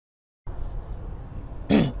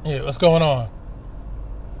Yeah, what's going on?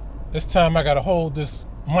 This time I gotta hold this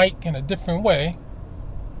mic in a different way.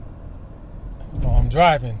 While I'm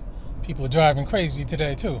driving. People are driving crazy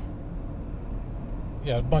today too.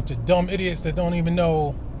 Yeah, a bunch of dumb idiots that don't even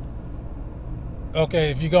know. Okay,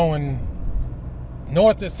 if you're going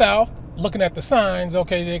north or south, looking at the signs,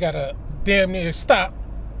 okay, they gotta damn near stop.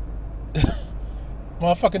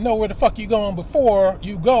 Motherfucker know where the fuck you going before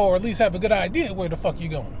you go, or at least have a good idea where the fuck you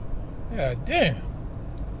going. Yeah, damn.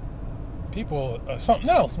 People are something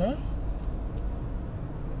else, man.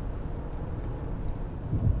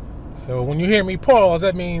 So when you hear me pause,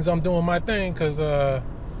 that means I'm doing my thing, because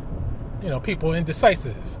people are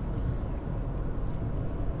indecisive.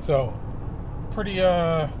 So pretty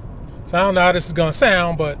so I don't know how this is gonna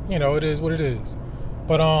sound, but it is what it is.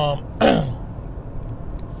 But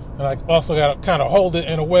and I also gotta kind of hold it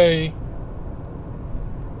in a way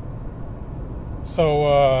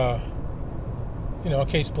so in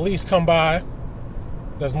case police come by, it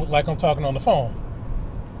doesn't look like I'm talking on the phone.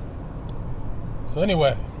 So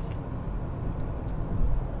anyway,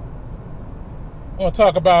 I want to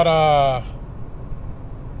talk about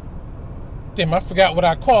damn, I forgot what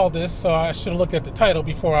I called this, so I should have looked at the title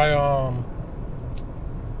before I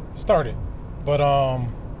started. But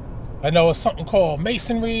I know it's something called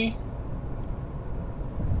Masonry.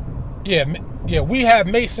 Yeah, we have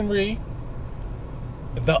Masonry.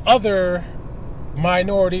 The other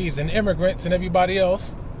minorities and immigrants and everybody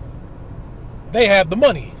else, they have the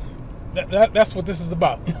money. That's what this is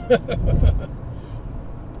about.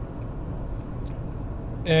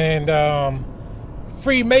 And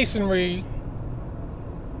Freemasonry,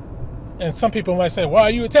 and some people might say, why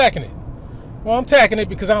are you attacking it? Well, I'm attacking it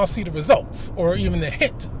because I don't see the results, or even the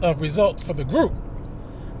hint of results for the group.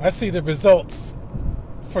 I see the results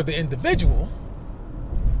for the individual.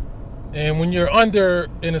 And when you're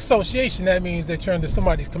under an association, that means that you're under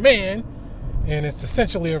somebody's command, and it's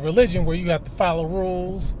essentially a religion where you have to follow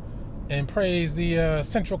rules and praise the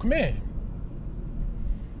central command.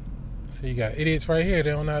 So you got idiots right here,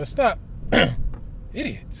 they don't know how to stop.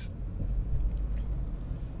 Idiots.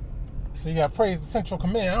 So you got to praise the central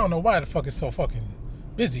command. I don't know why the fuck it's so fucking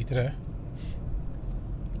busy today.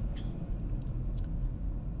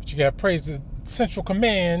 But you got to praise the central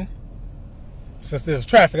command. Since there's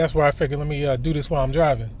traffic, that's why I figured let me do this while I'm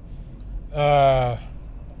driving. So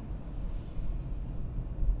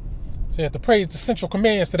you have to praise the central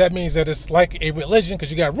command, so that means that it's like a religion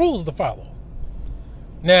because you got rules to follow.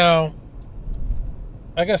 Now,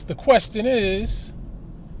 I guess the question is,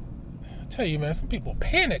 I tell you, man, some people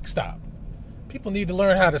panic stop. People need to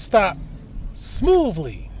learn how to stop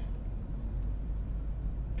smoothly.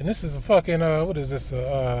 And this is a fucking, what is this?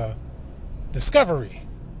 Discovery.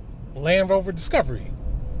 Land Rover Discovery.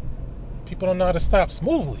 People don't know how to stop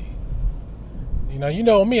smoothly. You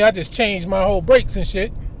know me, I just changed my whole brakes and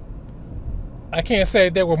shit. I can't say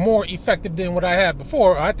they were more effective than what I had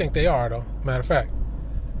before. I think they are, though, matter of fact.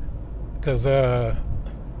 Because the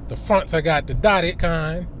fronts, I got the dotted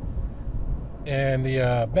kind. And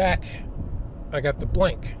the back, I got the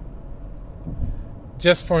blank.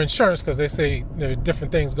 Just for insurance, because they say there are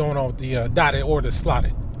different things going on with the dotted or the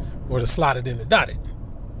slotted. Or the slotted and the dotted.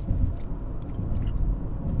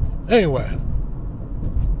 Anyway,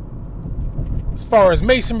 as far as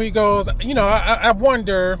Masonry goes, I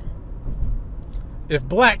wonder if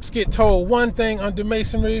blacks get told one thing under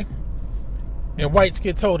Masonry and whites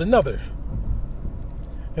get told another.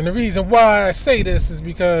 And the reason why I say this is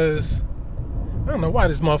because I don't know why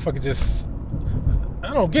this motherfucker just,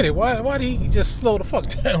 I don't get it. Why did he just slow the fuck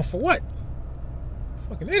down for what?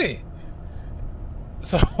 Fucking idiot.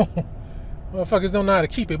 So, motherfuckers don't know how to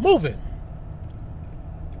keep it moving.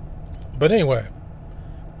 But anyway,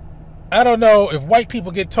 I don't know if white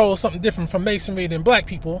people get told something different from Masonry than black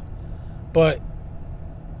people, but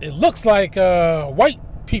it looks like white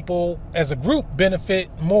people as a group benefit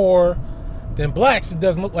more than blacks. It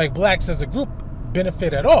doesn't look like blacks as a group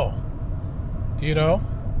benefit at all.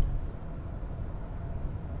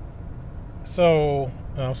 So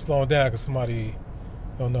I'm slowing down because somebody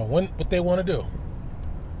don't know what they want to do.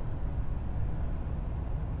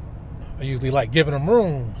 I usually like giving them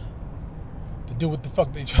room to do what the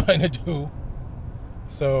fuck they trying to do.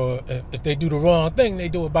 So if they do the wrong thing, they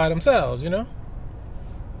do it by themselves,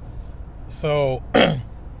 So the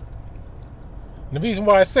reason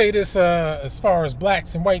why I say this as far as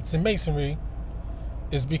blacks and whites and Masonry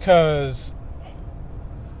is because,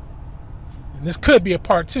 and this could be a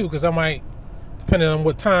part two, because I might, depending on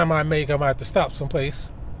what time I make, I might have to stop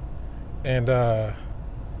someplace and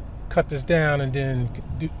cut this down and then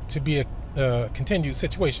to be a continued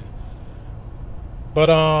situation. But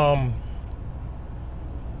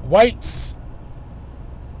Whites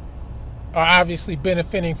are obviously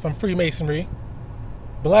benefiting from Freemasonry.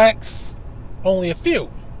 Blacks, only a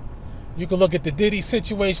few. You can look at the Diddy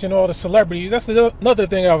situation, all the celebrities. That's another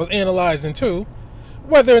thing I was analyzing too.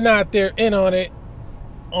 Whether or not they're in on it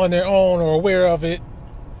on their own or aware of it.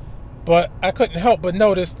 But I couldn't help but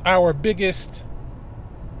notice our biggest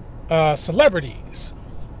celebrities.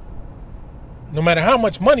 No matter how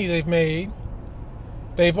much money they've made,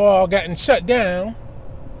 they've all gotten shut down.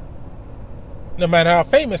 No matter how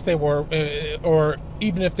famous they were, or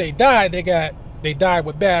even if they died, they died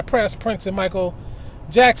with bad press. Prince and Michael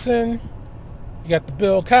Jackson. You got the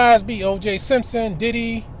Bill Cosby, O.J. Simpson,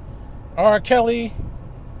 Diddy, R. Kelly.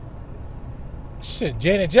 Shit,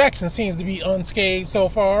 Janet Jackson seems to be unscathed so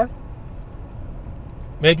far.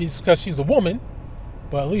 Maybe it's because she's a woman,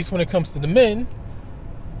 but at least when it comes to the men,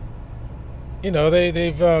 you know,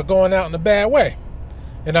 they've gone out in a bad way.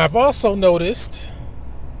 And I've also noticed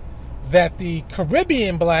that the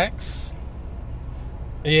Caribbean blacks,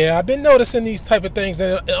 yeah, I've been noticing these type of things.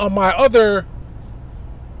 And on my other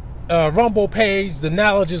Rumble page, the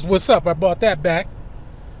Knowledge is What's Up, I brought that back.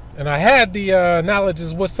 And I had the Knowledge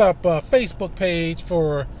is What's Up Facebook page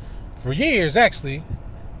for years, actually.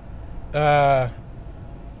 But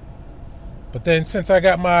then since I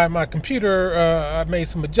got my computer, I made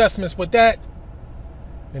some adjustments with that.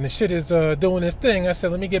 And the shit is doing its thing. I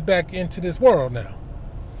said, let me get back into this world now.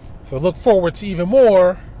 So look forward to even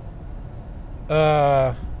more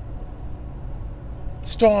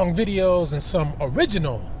strong videos and some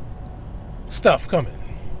original stuff coming.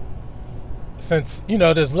 Since, you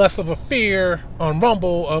know, there's less of a fear on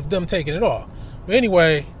Rumble of them taking it off. But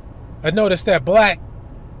anyway, I noticed that black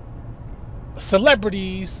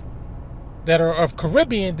celebrities that are of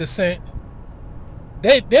Caribbean descent,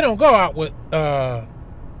 they don't go out with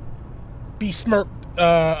besmirked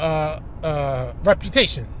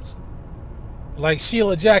reputations. Like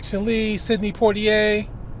Sheila Jackson Lee, Sidney Poitier,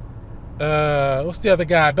 what's the other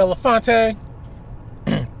guy? Belafonte,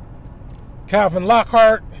 Calvin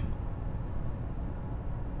Lockhart.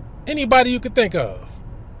 Anybody you could think of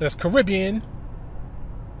that's Caribbean,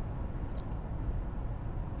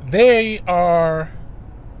 they are,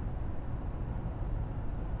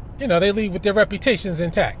 you know, they leave with their reputations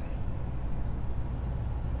intact.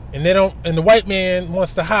 And they don't, and the white man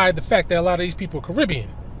wants to hide the fact that a lot of these people are Caribbean,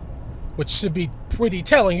 which should be pretty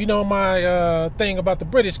telling. You know my thing about the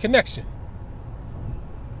British connection.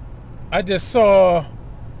 I just saw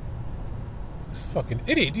this fucking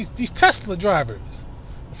idiot, these Tesla drivers,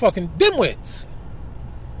 fucking dimwits.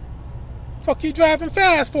 Fuck you driving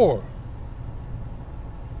fast for?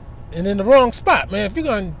 And in the wrong spot, man. If you're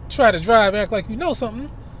gonna try to drive, act like you know something,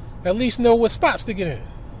 at least know what spots to get in.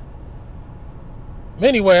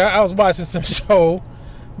 Anyway, I was watching some show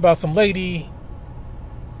about some lady.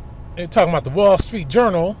 They're talking about the Wall Street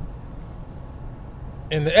Journal,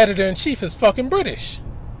 and the editor-in-chief is fucking British.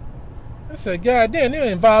 I said, God damn,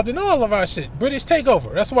 they're involved in all of our shit. British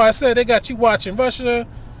takeover. That's why I said they got you watching Russia,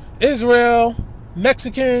 Israel,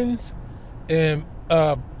 Mexicans, and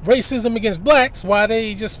racism against blacks. Why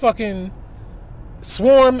they just fucking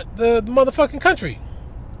swarm the motherfucking country.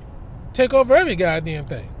 Take over every goddamn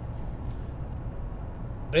thing.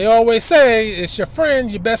 They always say it's your friend,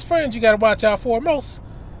 your best friend, you got to watch out for most.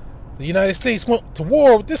 The United States went to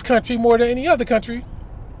war with this country more than any other country.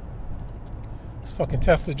 This fucking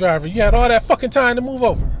Tesla driver, you had all that fucking time to move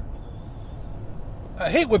over. I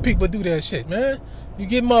hate when people do that shit, man. You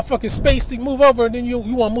get motherfucking space to move over, and then you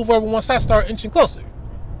want to move over once I start inching closer.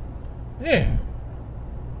 Yeah.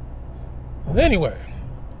 Well, anyway.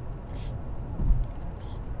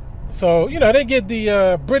 So, you know, they get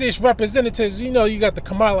the British representatives. You know, you got the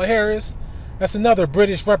Kamala Harris. That's another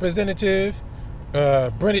British representative.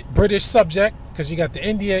 British subject, because you got the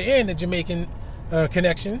India and the Jamaican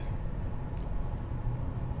connection.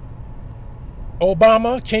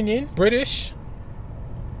 Obama, Kenyan, British.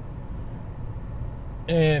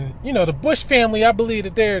 And, you know, the Bush family, I believe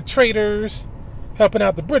that they're traitors helping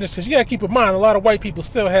out the British. Because you got to keep in mind, a lot of white people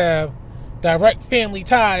still have direct family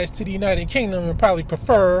ties to the United Kingdom and probably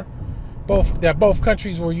prefer that both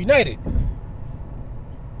countries were united.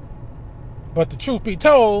 But the truth be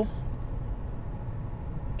told,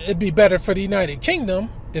 it'd be better for the United Kingdom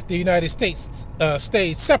if the United States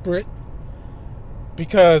stayed separate,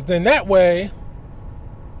 because then that way,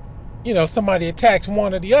 you know, somebody attacks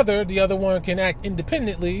one or the other one can act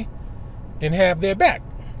independently and have their back,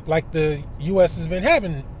 like the U.S. has been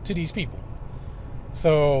having to these people.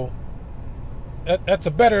 So that's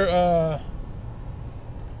a better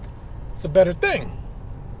it's a better thing.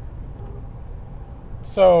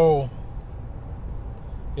 So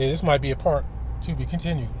yeah, this might be a part to be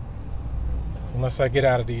continued. unless I get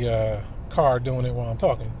out of the car doing it while I'm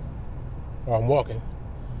talking, while I'm walking.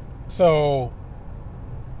 So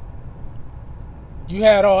you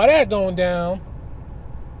had all that going down.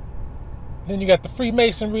 Then you got the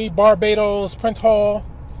Freemasonry, Barbados, Prince Hall,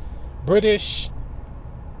 British.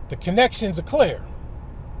 The connections are clear.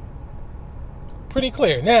 Pretty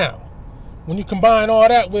clear. Now, when you combine all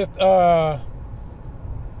that with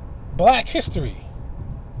black history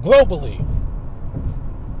globally,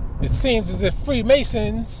 it seems as if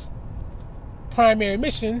Freemasons' primary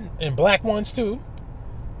mission, and black ones too,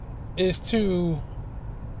 is to...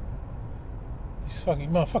 These fucking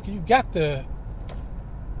motherfucker, you got the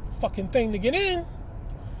fucking thing to get in.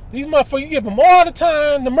 These motherfuckers, you give them all the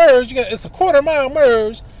time to merge. It's a quarter-mile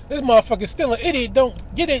merge. This motherfucker's still an idiot.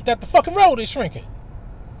 Don't get it that the fucking road is shrinking.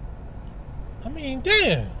 I mean,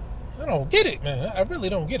 damn. I don't get it, man. I really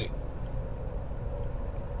don't get it.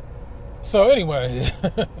 So anyway,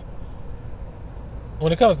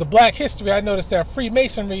 when it comes to black history, I noticed that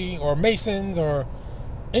Freemasonry or Masons or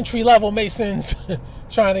entry-level Masons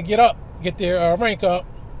trying to get their rank up.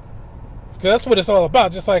 Because that's what it's all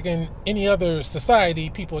about. Just like in any other society,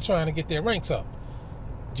 people are trying to get their ranks up.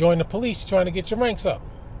 Join the police, trying to get your ranks up,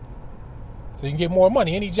 so you can get more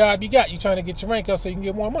money. Any job you got, you're trying to get your rank up so you can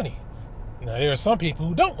get more money. Now, there are some people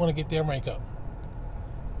who don't want to get their rank up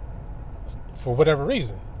for whatever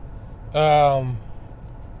reason.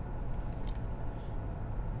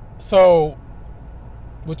 So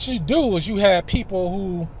what you do is you have people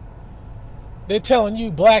who, they're telling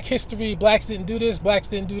you black history, blacks didn't do this, blacks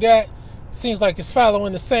didn't do that. Seems like it's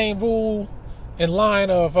following the same rule and line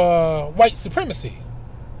of white supremacy.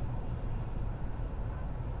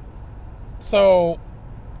 So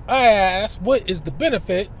I asked, what is the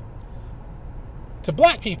benefit to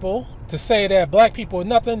black people to say that black people are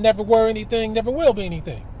nothing, never were anything, never will be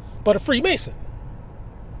anything but a Freemason?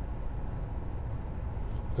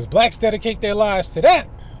 Because blacks dedicate their lives to that,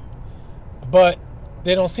 but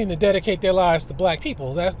they don't seem to dedicate their lives to black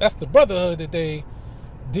people. That's the brotherhood that they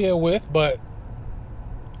deal with, but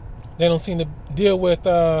they don't seem to deal with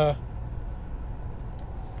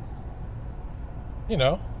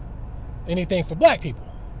anything for black people.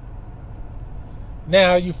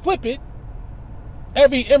 Now you flip it,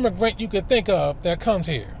 every immigrant you could think of that comes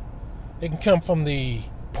here, it can come from the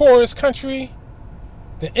poorest country,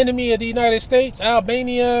 the enemy of the United States,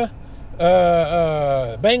 Albania,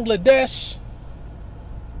 Bangladesh.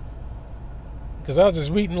 Because I was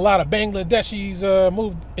just reading a lot of Bangladeshis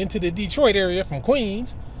moved into the Detroit area from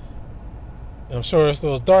Queens. And I'm sure it's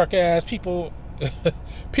those dark ass people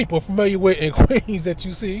people familiar with in Queens that you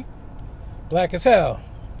see. Black as hell.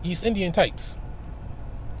 East Indian types.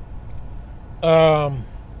 So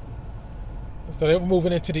they were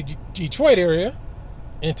moving into the Detroit area,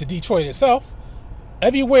 into Detroit itself.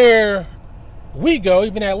 Everywhere we go,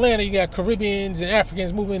 even Atlanta, you got Caribbeans and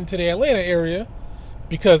Africans moving into the Atlanta area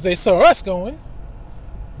because they saw us going.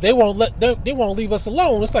 They won't leave us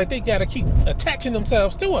alone. It's like they gotta keep attaching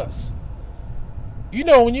themselves to us. You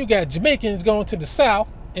know, when you got Jamaicans going to the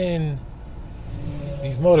south, and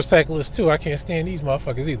these motorcyclists too, I can't stand these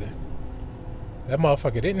motherfuckers either. That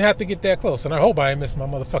motherfucker didn't have to get that close, and I hope I ain't missed my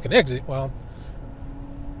motherfucking exit while I'm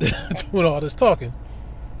doing all this talking,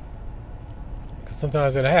 because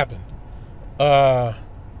sometimes it'll happen. I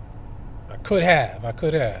could have.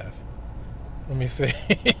 Let me see.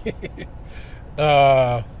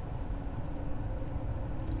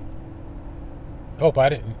 Hope I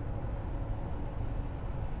didn't.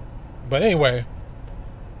 But anyway,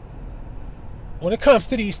 when it comes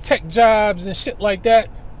to these tech jobs and shit like that,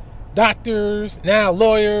 doctors, now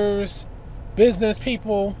lawyers, business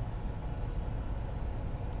people.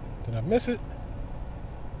 Did I miss it?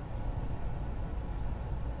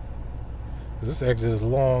 This exit is a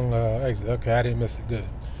long exit. Okay, I didn't miss it. Good.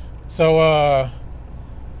 So,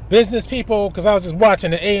 business people, because I was just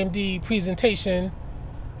watching the AMD presentation,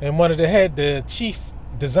 and one of the chief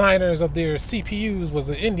designers of their CPUs was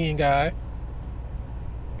an Indian guy.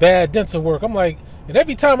 Bad dental work. I'm like, and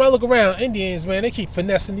every time I look around, Indians, man, they keep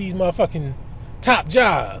finessing these motherfucking top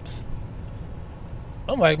jobs.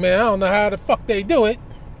 I'm like, man, I don't know how the fuck they do it.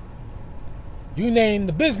 You name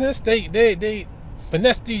the business, they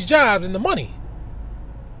finesse these jobs and the money.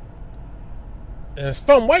 And it's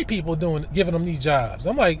from white people giving them these jobs.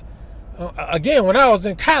 I'm like, again, when I was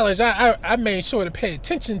in college, I made sure to pay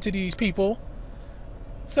attention to these people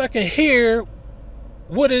so I can hear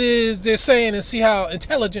what it is they're saying and see how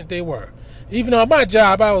intelligent they were. Even on my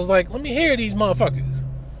job, I was like, let me hear these motherfuckers.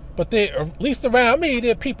 But they, at least around me,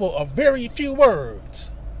 they're people of very few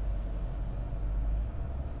words.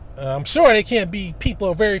 I'm sure they can't be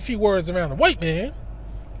people of very few words around a white man.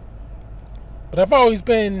 But I've always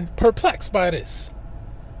been perplexed by this.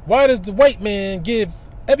 Why does the white man give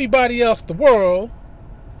everybody else the world,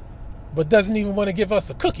 but doesn't even want to give us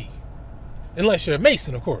a cookie? Unless you're a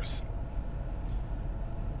Mason, of course.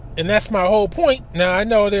 And that's my whole point. Now, I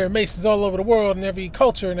know there are Masons all over the world in every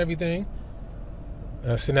culture and everything.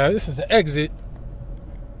 So now this is the exit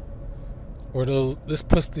where this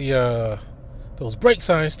puts those brake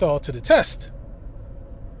signs installed to the test.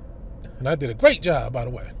 And I did a great job, by the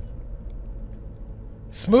way.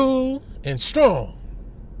 Smooth and strong.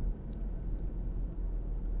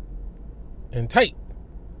 And tight.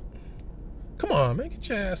 Come on, man, get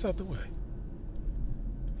your ass out the way.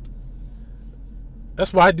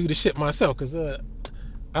 That's why I do the shit myself, because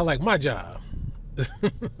I like my job.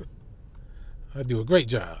 I do a great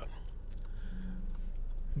job.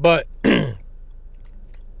 But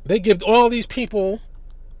they give all these people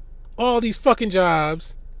all these fucking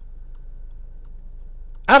jobs.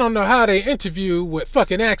 I don't know how they interview with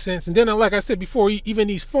fucking accents. And then, like I said before, even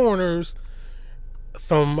these foreigners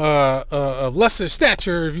from of lesser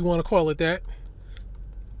stature, if you want to call it that,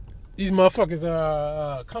 these motherfuckers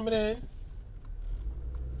are coming in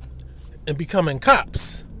and becoming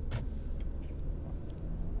cops.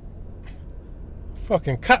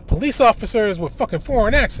 Fucking police officers with fucking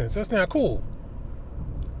foreign accents. That's not cool.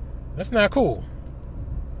 That's not cool.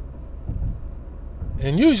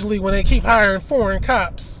 And usually when they keep hiring foreign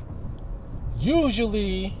cops,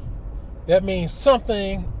 usually that means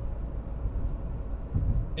something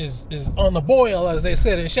is on the boil, as they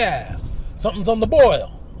said in Shaft. Something's on the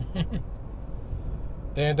boil.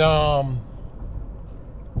 And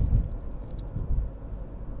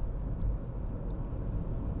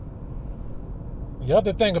the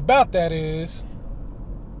other thing about that is,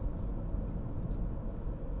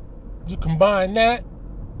 you combine that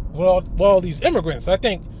with all these immigrants. I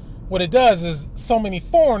think what it does is so many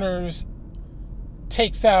foreigners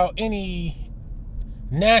takes out any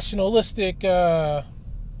nationalistic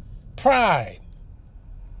pride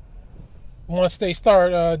once they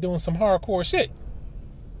start doing some hardcore shit.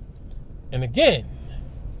 And again,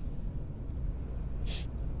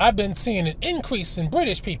 I've been seeing an increase in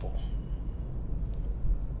British people.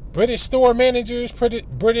 British store managers,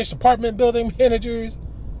 British apartment building managers.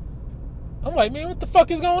 I'm like, man, what the fuck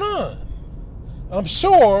is going on? I'm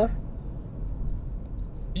sure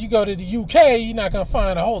you go to the UK, you're not going to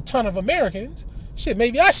find a whole ton of Americans. Shit,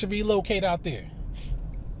 maybe I should relocate out there.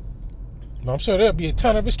 But I'm sure there'll be a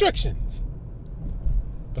ton of restrictions.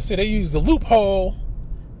 But see, they use the loophole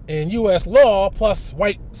in U.S. law plus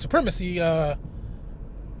white supremacy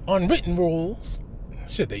unwritten rules.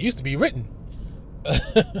 Shit, they used to be written.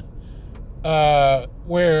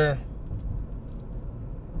 Where,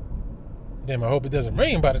 damn, I hope it doesn't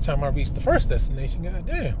rain by the time I reach the first destination. God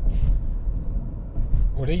damn.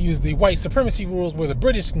 Where they use the white supremacy rules where the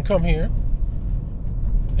British can come here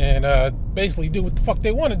and basically do what the fuck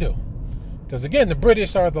they want to do. Because again, the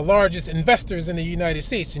British are the largest investors in the United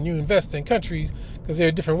States, and you invest in countries because there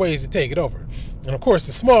are different ways to take it over. And of course,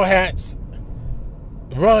 the small hats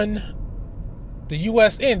run the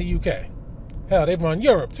US and the UK. Hell, they run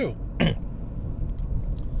Europe too,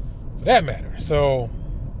 for that matter. So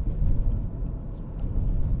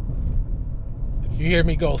if you hear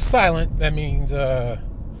me go silent, that means, well,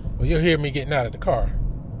 you'll hear me getting out of the car.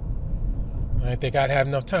 I didn't think I'd have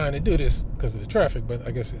enough time to do this because of the traffic, but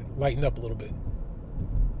I guess it lightened up a little bit.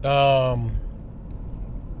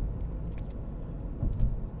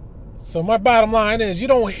 So my bottom line is, you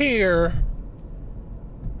don't hear,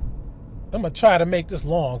 I'm going to try to make this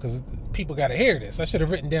long because people got to hear this. I should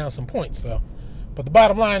have written down some points. So, but the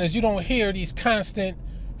bottom line is, you don't hear these constant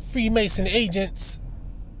Freemason agents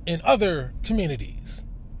in other communities.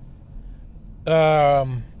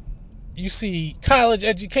 You see college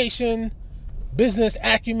education, business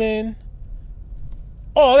acumen,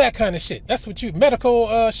 all that kind of shit. That's what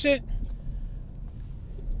medical shit.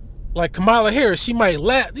 Like Kamala Harris, she might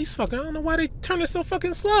laugh. These fucking, I don't know why they turn it so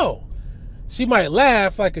fucking slow. She might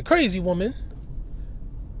laugh like a crazy woman.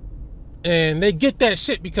 And they get that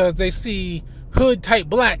shit because they see hood type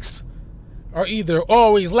blacks are either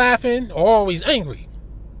always laughing or always angry.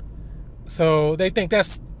 So they think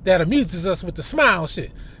that amuses us with the smile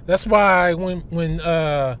shit. That's why when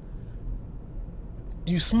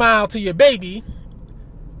you smile to your baby,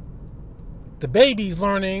 the baby's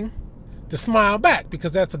learning to smile back,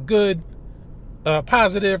 because that's a good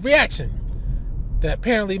positive reaction that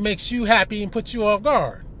apparently makes you happy and puts you off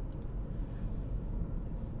guard.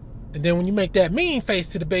 And then when you make that mean face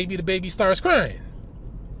to the baby starts crying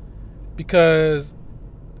because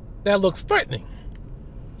that looks threatening.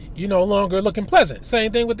 You're no longer looking pleasant.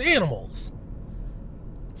 Same thing with the animals.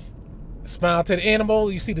 Smile to the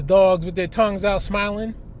animal. You see the dogs with their tongues out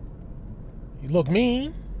smiling. You look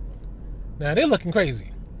mean. Now they're looking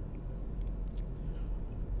crazy.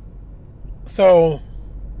 So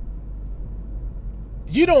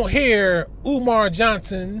you don't hear Umar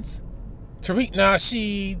Johnson's, Tariq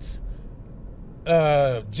Nasheed's,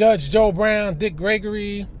 Judge Joe Brown, Dick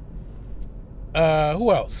Gregory,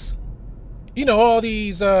 who else? You know, all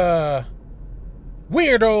these weirdos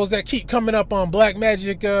that keep coming up on Black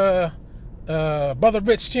Magic, Brother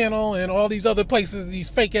Rich channel and all these other places, these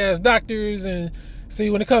fake ass doctors. And see,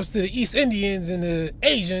 when it comes to the East Indians and the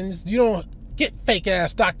Asians, you don't get fake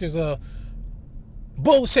ass doctors of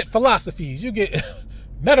bullshit philosophies. You get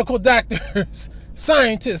medical doctors,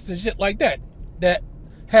 scientists and shit like that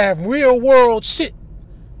have real world shit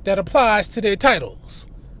that applies to their titles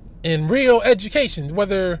and real education,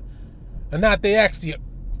 whether or not they actually,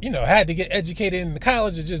 you know, had to get educated in the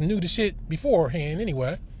college or just knew the shit beforehand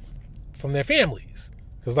anyway from their families.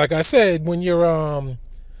 Because like I said, when you're a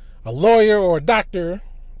lawyer or a doctor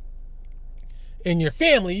in your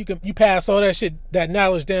family, you pass all that shit, that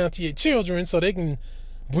knowledge down to your children so they can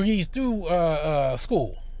breeze through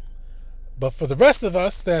school. But for the rest of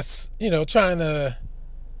us that's, you know, trying to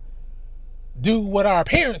do what our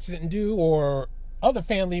parents didn't do or other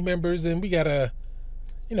family members, and we gotta,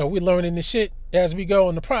 you know, we're learning the shit as we go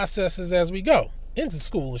and the processes as we go into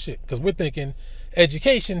school and shit, because we're thinking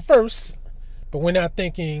education first, but we're not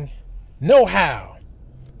thinking know-how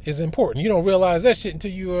is important. You don't realize that shit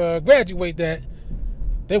until you graduate, that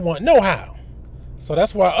they want know-how. So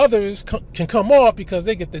that's why others can come off, because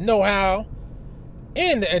they get the know-how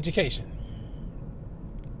and the education.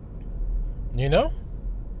 You know?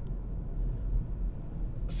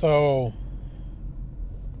 So,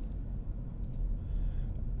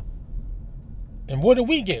 and what do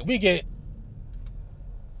we get? We get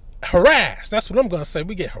harassed. That's what I'm going to say.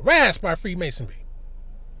 We get harassed by Freemasonry.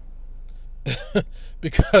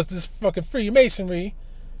 Because this fucking Freemasonry,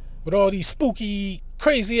 with all these spooky,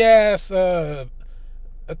 crazy ass, I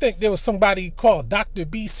think there was somebody called Dr.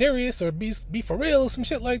 Be Serious or Be For Real or some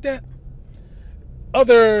shit like that.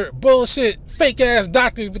 Other bullshit, fake ass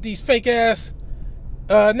doctors with these fake ass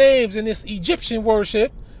names in this Egyptian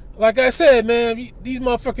worship. Like I said, man, these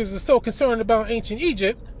motherfuckers are so concerned about ancient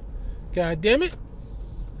Egypt. God damn it.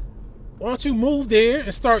 Why don't you move there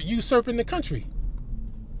and start usurping the country?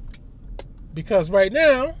 Because right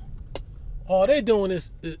now, all they doing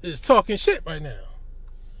is talking shit right now.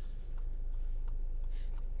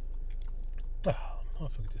 Oh,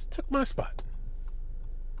 motherfucker just took my spot.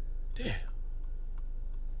 Damn.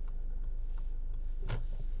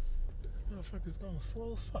 Motherfucker's going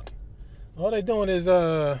slow as fuck. All they doing is, you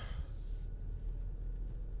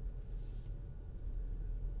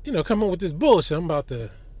know, coming with this bullshit. I'm about to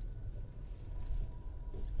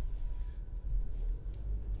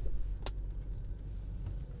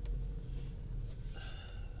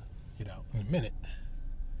get out in a minute.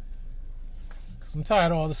 Cause I'm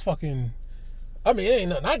tired of all this fucking, I mean, it ain't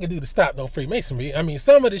nothing I can do to stop no Freemasonry. I mean,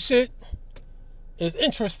 some of the shit is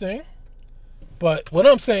interesting, but what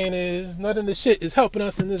I'm saying is none of the shit is helping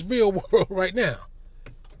us in this real world right now.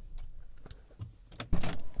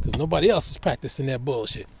 Because nobody else is practicing that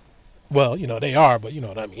bullshit. Well, you know, they are, but you know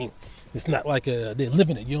what I mean. It's not like they're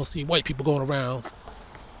living it. You don't see white people going around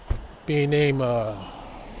being named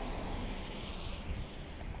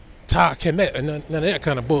Ta Kemet and none of that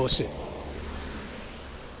kind of bullshit.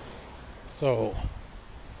 So,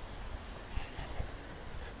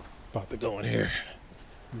 about to go in here.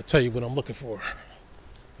 I'm going to tell you what I'm looking for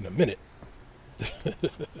in a minute.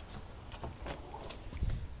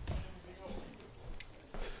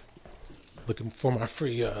 Looking for my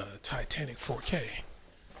free Titanic 4K.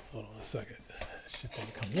 Hold on a second. Shit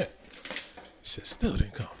didn't come yet. Shit still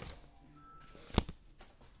didn't come.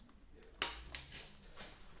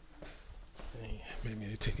 Maybe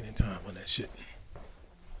they're taking their time on that shit.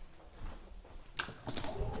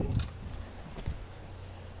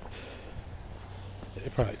 They're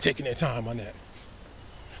probably taking their time on that.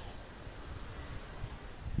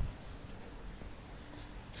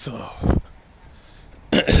 So,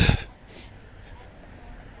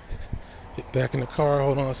 get back in the car.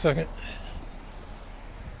 Hold on a second.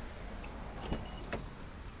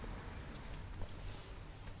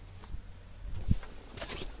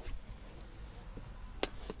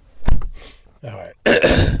 All right.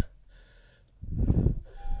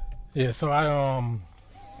 Yeah, so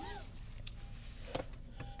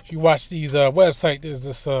if you watch these websites, there's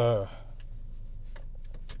this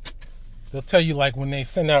they'll tell you, like, when they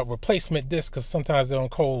send out replacement discs, because sometimes they don't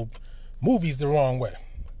code movies the wrong way.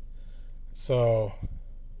 So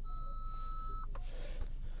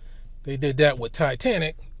They did that with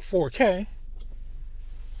Titanic 4K.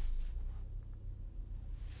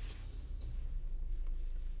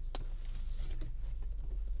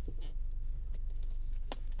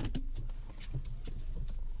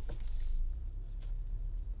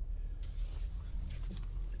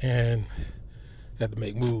 And had to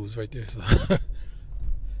make moves right there. So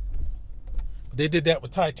they did that with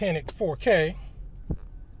Titanic 4K.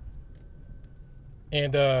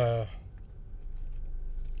 And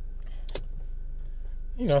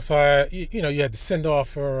so you had to send off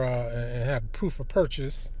for and have proof of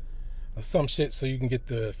purchase or some shit so you can get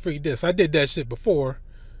the free disc. I did that shit before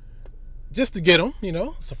just to get them.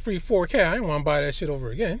 It's a free 4K. I didn't want to buy that shit over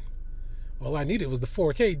again. All I needed was the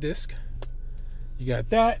 4K disc. You got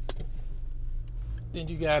that. Then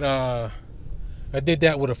you got I did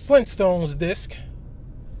that with a Flintstones disc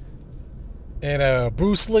and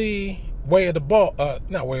Bruce Lee Way of the Ball,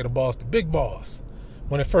 not Way of the Balls, The Big Balls,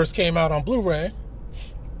 when it first came out on Blu-ray.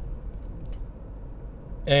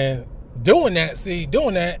 And doing that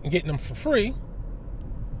and getting them for free,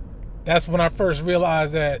 that's when I first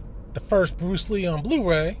realized that the first Bruce Lee on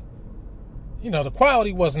Blu-ray, the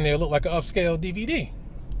quality wasn't there. It looked like an upscale DVD.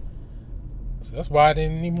 So that's why I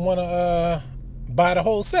didn't even want to buy the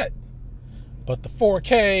whole set. But the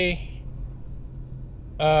 4K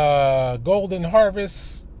Golden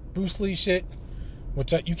Harvest Bruce Lee shit,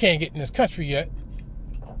 which you can't get in this country yet,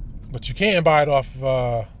 but you can buy it off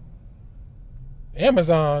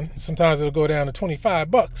Amazon. Sometimes it'll go down to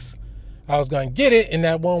 $25. I was gonna get it in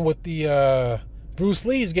that one with the Bruce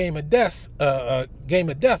Lee's Game of Death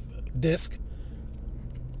disc,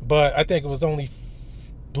 but I think it was only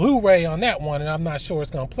Blu-ray on that one, and I'm not sure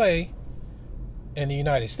it's gonna play in the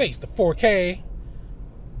United States. The 4K,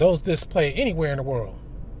 those discs play anywhere in the world.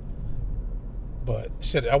 But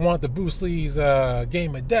shit, I want the Bruce Lee's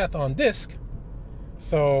Game of Death on disc.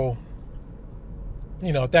 So,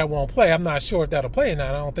 if that won't play, I'm not sure if that'll play or not.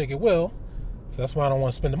 I don't think it will. So that's why I don't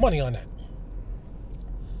want to spend the money on that.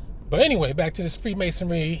 But anyway, back to this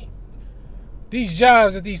Freemasonry. These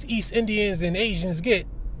jobs that these East Indians and Asians get,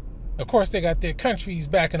 of course, they got their countries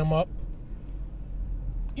backing them up.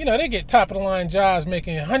 They get top of the line jobs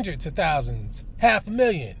making hundreds of thousands,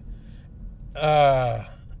 $500,000.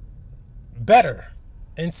 Better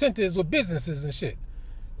incentives with businesses and shit.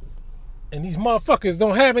 And these motherfuckers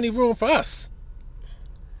don't have any room for us.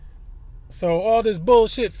 So all this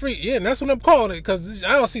bullshit free, yeah, and that's what I'm calling it, because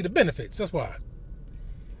I don't see the benefits. That's why.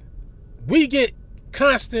 We get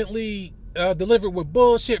constantly delivered with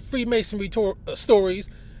bullshit Freemasonry stories.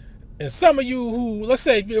 And some of you who, let's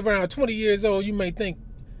say if you're around 20 years old, you may think,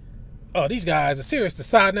 oh, these guys are serious. The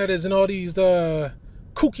side netters and all these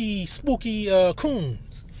kooky, spooky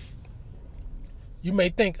coons. You may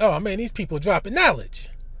think, oh man, these people dropping knowledge.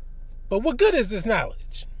 But what good is this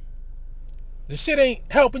knowledge? The shit ain't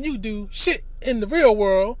helping you do shit in the real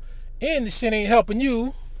world, and the shit ain't helping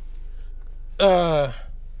you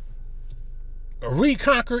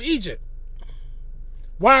reconquer Egypt.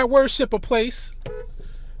 Why worship a place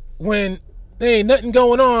when there ain't nothing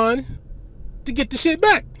going on to get the shit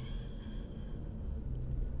back?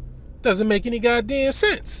 Doesn't make any goddamn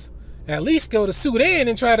sense. At least go to Sudan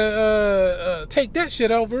and try to take that shit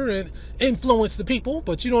over and influence the people,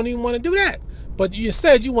 but you don't even want to do that. But you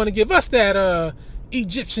said you want to give us that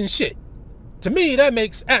Egyptian shit. To me, that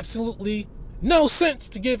makes absolutely no sense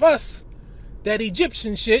to give us that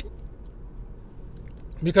Egyptian shit,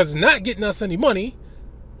 because it's not getting us any money.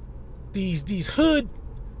 These hood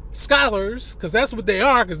scholars, because that's what they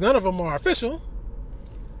are, because none of them are official,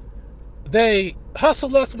 they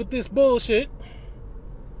hustle us with this bullshit.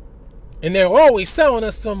 And they're always selling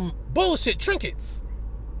us some bullshit trinkets.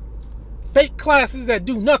 Fake classes that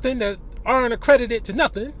do nothing, that aren't accredited to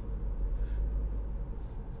nothing.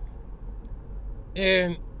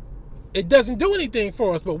 And it doesn't do anything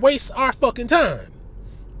for us but waste our fucking time.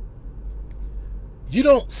 You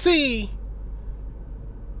don't see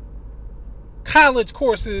college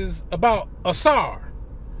courses about Asar.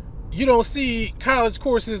 You don't see college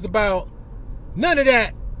courses about none of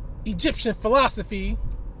that Egyptian philosophy,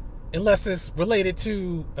 unless it's related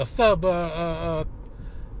to a sub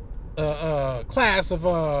class of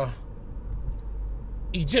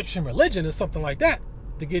Egyptian religion or something like that,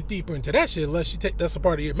 to get deeper into that shit, unless you take that's a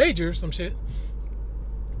part of your major or some shit.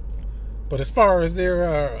 But as far as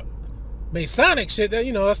their Masonic shit, that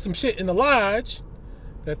that's some shit in the lodge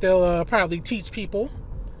that they'll probably teach people.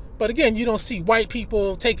 But again, you don't see white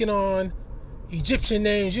people taking on Egyptian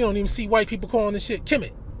names. You don't even see white people calling this shit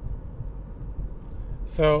Kemet.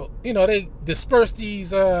 So, they disperse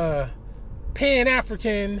these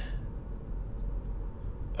Pan-African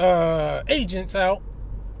agents out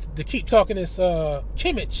to keep talking this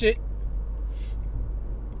Kemet shit.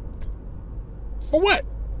 For what?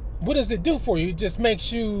 What does it do for you? It just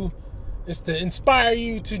makes you, it's to inspire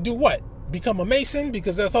you to do what? Become a Mason,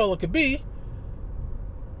 because that's all it could be.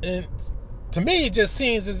 And to me, it just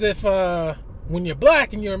seems as if when you're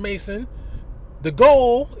black and you're a Mason, the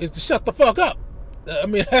goal is to shut the fuck up. I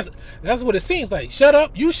mean, that's what it seems like. Shut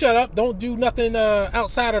up, you shut up, don't do nothing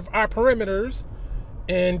outside of our perimeters,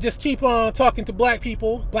 and just keep on talking to black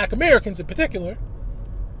people, black Americans in particular,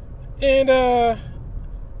 and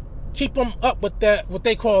keep them up with that, what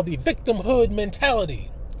they call the victimhood mentality,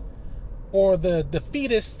 or the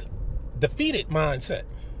defeated mindset,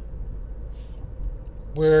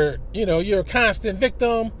 where, you know, you're a constant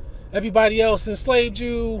victim, everybody else enslaved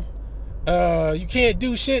you, you can't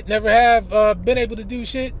do shit, never have been able to do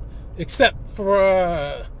shit, except for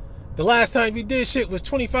the last time you did shit was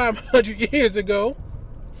 2,500 years ago.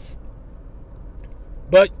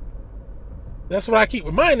 But that's what I keep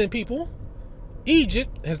reminding people.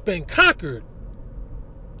 Egypt has been conquered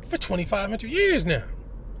for 2,500 years now.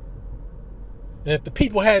 And if the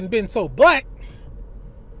people hadn't been so black,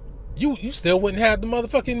 you still wouldn't have the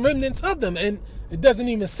motherfucking remnants of them. And it doesn't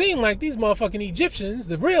even seem like these motherfucking Egyptians,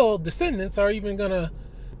 the real descendants, are even gonna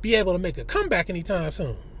be able to make a comeback anytime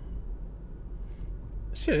soon.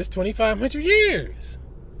 Shit, it's 2,500 years.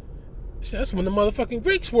 Shit, that's when the motherfucking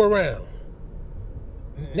Greeks were around.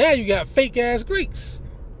 Now you got fake ass Greeks.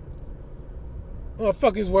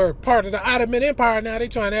 Motherfuckers were part of the Ottoman Empire. Now they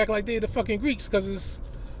trying to act like they're the fucking Greeks because it's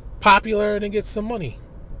popular and it gets some money.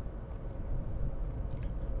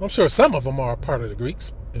 I'm sure some of them are part of the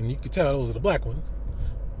Greeks, and you can tell those are the black ones,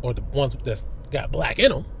 or the ones that's got black in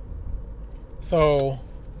them. So,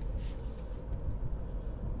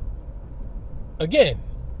 again,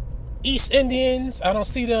 East Indians, I don't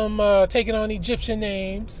see them taking on Egyptian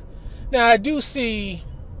names. Now, I do see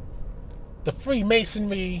the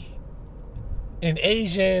Freemasonry in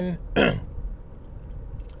Asian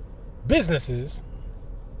businesses.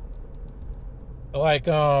 Like,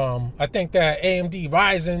 I think that AMD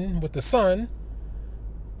Rising with the sun.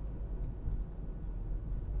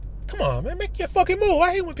 Come on, man, make your fucking move.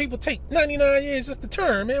 I hate when people take 99 years just to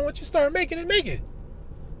turn, man. Once you start making it, make it.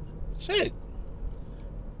 Shit.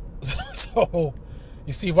 So,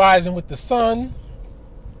 you see Rising with the sun.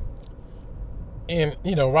 And,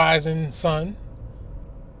 you know, Rising Sun.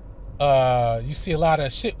 You see a lot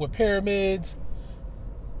of shit with pyramids.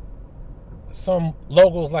 Some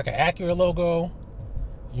logos like an Acura logo.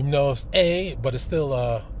 You know it's A, but it's still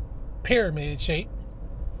a pyramid shape.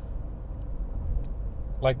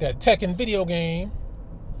 Like that Tekken video game.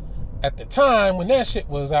 At the time when that shit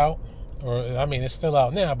was out, or I mean it's still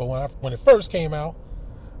out now, but when it first came out,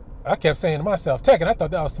 I kept saying to myself, Tekken, I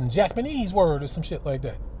thought that was some Japanese word or some shit like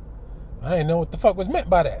that. I didn't know what the fuck was meant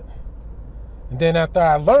by that. And then after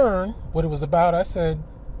I learned what it was about, I said,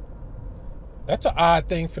 that's an odd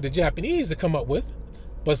thing for the Japanese to come up with.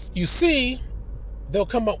 But you see, they'll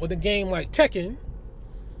come up with a game like Tekken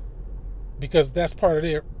because that's part of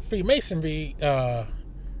their Freemasonry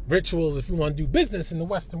rituals if you want to do business in the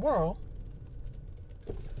Western world.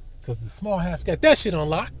 Because the small hats got that shit on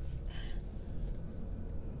lock.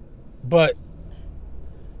 But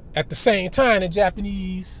at the same time, the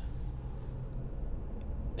Japanese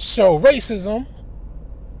show racism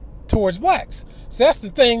towards blacks. So that's the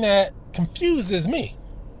thing that confuses me.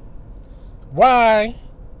 Why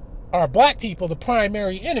are black people the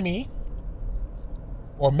primary enemy,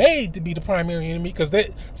 or made to be the primary enemy? Because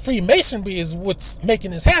Freemasonry is what's making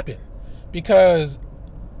this happen. Because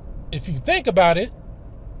if you think about it,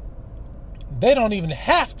 they don't even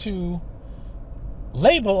have to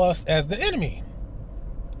label us as the enemy.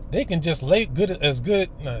 They can just lay good as good.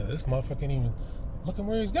 Nah, this motherfucker ain't even looking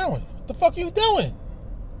where he's going. What the fuck are you doing?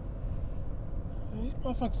 These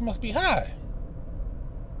motherfuckers must be high.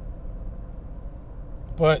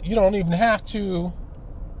 But you don't even have to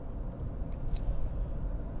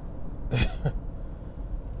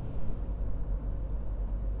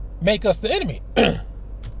make us the enemy.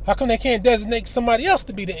 How come they can't designate somebody else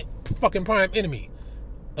to be the fucking prime enemy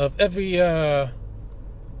of every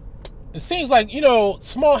it seems like, you know,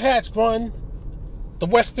 small hats run the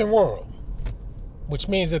Western world, which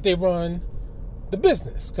means that they run the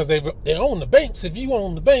business because they own the banks. If you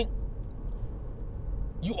own the bank,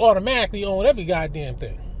 you automatically own every goddamn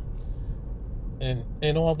thing.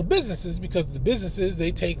 And all the businesses, because the businesses,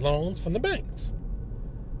 they take loans from the banks.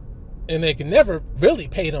 And they can never really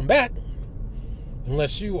pay them back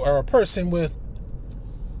unless you are a person with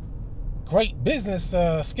great business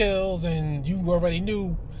skills and you already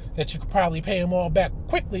knew that you could probably pay them all back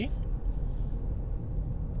quickly.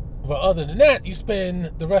 But other than that, you spend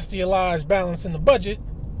the rest of your lives balancing the budget.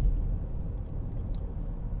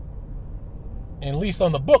 And at least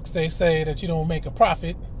on the books, they say that you don't make a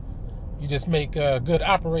profit. You just make good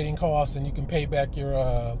operating costs, and you can pay back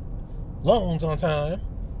your loans on time.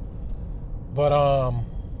 But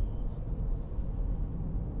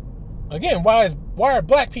again, why are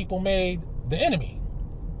black people made the enemy?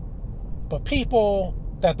 But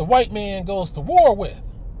people that the white man goes to war with,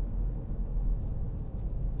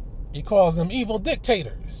 he calls them evil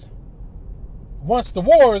dictators. Once the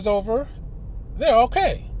war is over, they're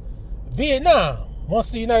okay. Vietnam,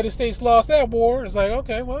 once the United States lost that war, it's like,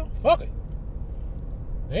 okay, well, fuck it.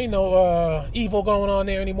 There ain't no evil going on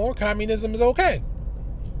there anymore. Communism is okay.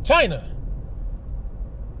 China,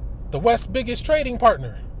 the West's biggest trading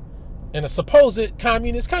partner in a supposed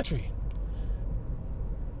communist country,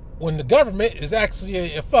 when the government is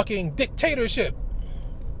actually a fucking dictatorship,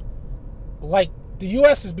 like the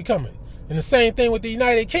U.S. is becoming. And the same thing with the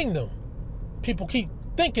United Kingdom. People keep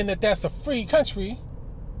thinking that that's a free country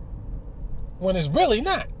when it's really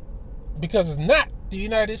not, because it's not the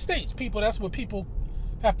United States. People, that's what people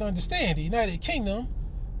have to understand. The United Kingdom,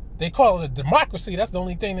 they call it a democracy. That's the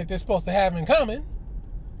only thing that they're supposed to have in common.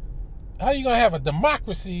 How are you going to have a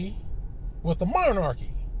democracy with a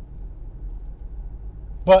monarchy?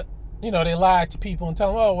 But, you know, they lie to people and tell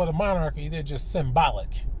them, oh, well, the monarchy, they're just symbolic.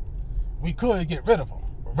 We could get rid of them.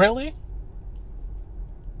 Really?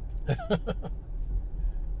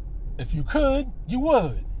 If you could, you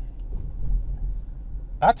would.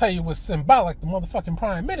 I tell you what's symbolic, the motherfucking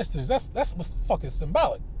prime ministers. That's what's fucking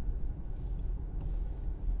symbolic.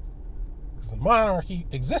 Because the monarchy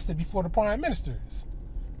existed before the prime ministers.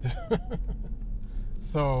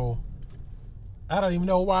 So, I don't even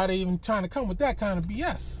know why they even trying to come with that kind of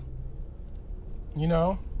BS. You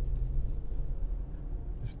know?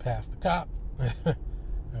 Just past the cop.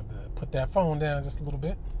 Have to put that phone down just a little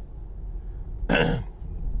bit.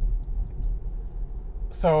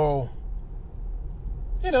 So,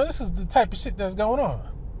 you know, this is the type of shit that's going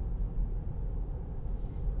on.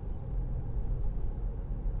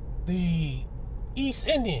 The East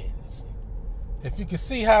Indians, if you can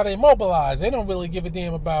see how they mobilize, they don't really give a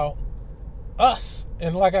damn about us.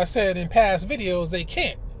 And like I said in past videos, they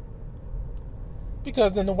can't.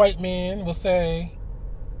 Because then the white man will say,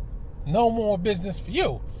 no more business for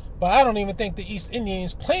you. But I don't even think the East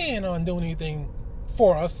Indians plan on doing anything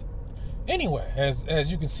for us anyway,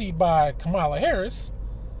 as you can see by Kamala Harris.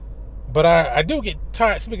 But I do get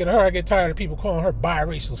tired, speaking of her, I get tired of people calling her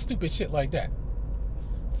biracial, stupid shit like that.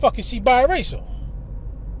 Fuck is she biracial?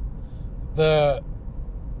 The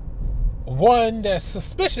one that's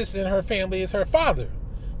suspicious in her family is her father.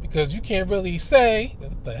 Because you can't really say,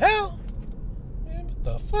 what the hell? Man, what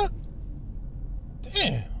the fuck?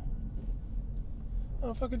 Damn.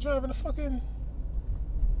 I'm fucking driving a fucking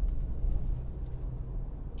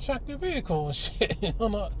tractor vehicle and shit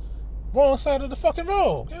on the wrong side of the fucking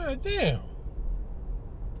road. God damn.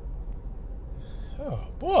 Oh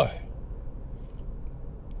boy.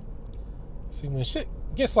 See, when shit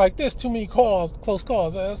gets like this, too many calls, close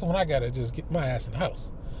calls, that's when I gotta just get my ass in the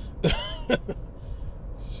house.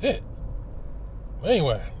 Shit.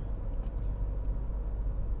 Anyway.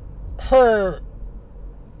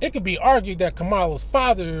 It could be argued that Kamala's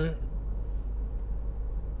father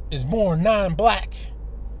is more non-black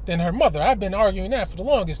than her mother. I've been arguing that for the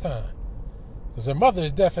longest time. Because her mother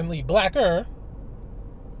is definitely blacker.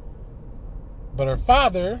 But her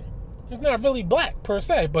father is not really black per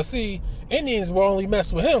se. But see, Indians will only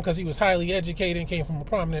mess with him because he was highly educated and came from a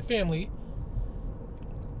prominent family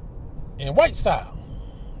in white style.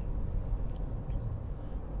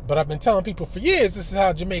 But I've been telling people for years, this is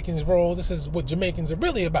how Jamaicans roll. This is what Jamaicans are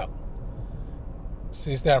really about.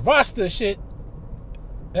 See, it's that Rasta shit.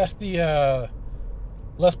 That's the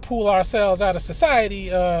let's pull ourselves out of society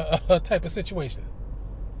type of situation.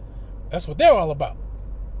 That's what they're all about.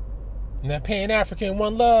 And that Pan-African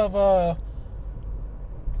One Love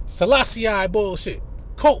Selassie bullshit.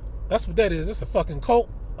 Cult. That's what that is. It's a fucking cult.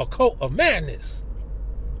 A cult of madness.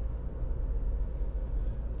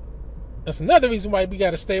 That's another reason why we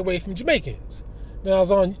got to stay away from Jamaicans. Then I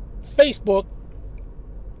was on Facebook,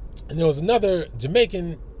 and there was another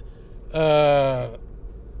Jamaican,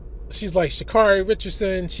 she's like Sha'Carri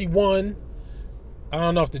Richardson. She won. I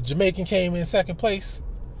don't know if the Jamaican came in second place,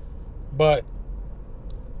 but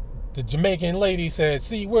the Jamaican lady said,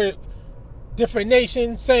 see, we're different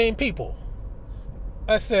nations, same people.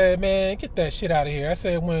 I said, man, get that shit out of here. I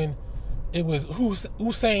said, when it was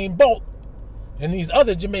Usain Bolt and these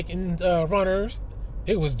other Jamaican runners,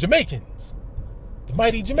 it was Jamaicans, the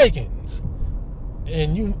mighty Jamaicans.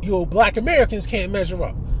 And you black Americans can't measure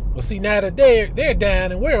up. But see, now that they're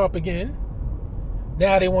down and we're up again,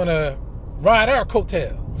 now they want to ride our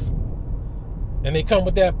coattails. And they come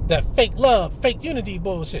with that fake love, fake unity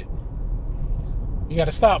bullshit. You got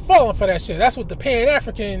to stop falling for that shit. That's what the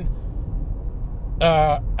Pan-African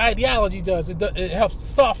ideology does. It helps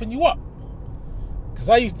soften you up. Because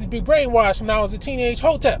I used to be brainwashed when I was a teenage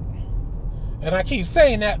hotep. And I keep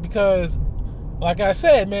saying that because, like I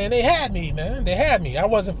said, man, they had me, man. They had me. I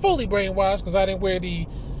wasn't fully brainwashed because I didn't wear the,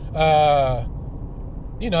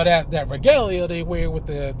 that regalia they wear with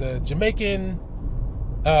the Jamaican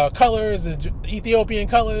colors, the Ethiopian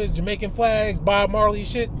colors, Jamaican flags, Bob Marley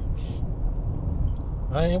shit.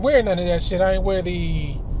 I ain't wearing none of that shit. I ain't wear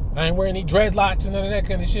any dreadlocks and none of that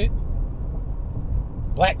kind of shit.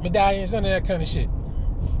 Black medallions, none of that kind of shit.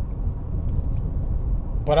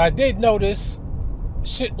 But I did notice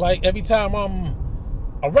shit like every time I'm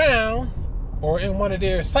around or in one of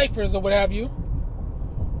their ciphers or what have you,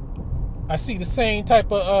 I see the same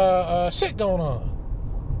type of shit going on.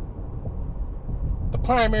 The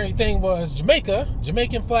primary thing was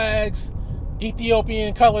Jamaican flags,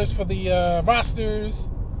 Ethiopian colors for the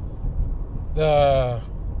rosters,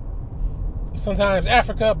 sometimes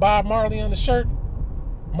Africa, Bob Marley on the shirt,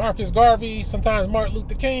 Marcus Garvey, sometimes Martin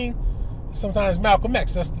Luther King, sometimes Malcolm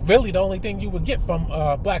X. That's really the only thing you would get from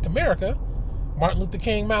Black America, Martin Luther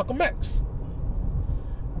King, Malcolm X.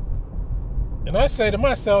 And I say to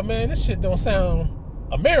myself, man, this shit don't sound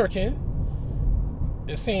American.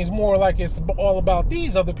 It seems more like it's all about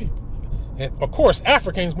these other people. And of course,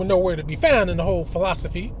 Africans were nowhere to be found in the whole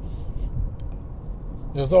philosophy.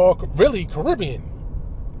 It was all really Caribbean.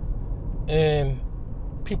 And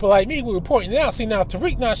people like me, we were pointing it out. See, now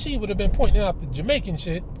Tariq Nasheed would have been pointing out the Jamaican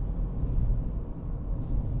shit.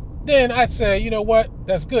 Then I'd say, you know what?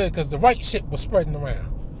 That's good, because the right shit was spreading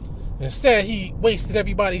around. Instead, he wasted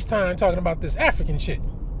everybody's time talking about this African shit.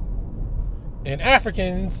 And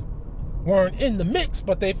Africans weren't in the mix,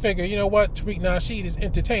 but they figure, you know what? Tariq Nasheed is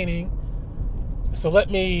entertaining. So let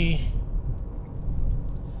me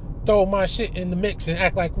throw my shit in the mix and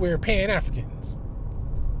act like we're Pan-Africans.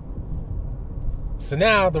 So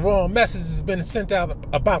now the wrong message has been sent out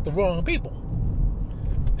about the wrong people.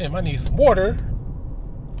 Damn, I need some water,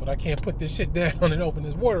 but I can't put this shit down and open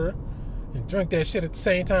this water and drink that shit at the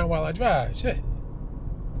same time while I drive. Shit.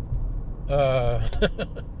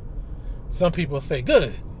 Some people say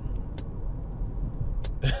good.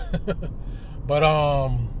 But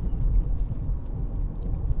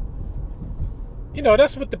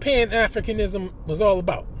that's what the Pan-Africanism was all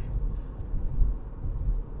about.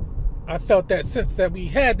 I felt that sense that we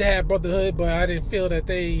had to have brotherhood, but I didn't feel that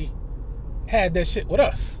they had that shit with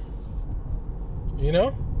us. You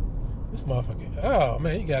know? This motherfucker. Oh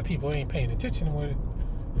man, you got people who ain't paying attention to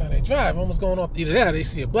how they drive. Almost going off. Either that or they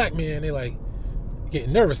see a black man, they like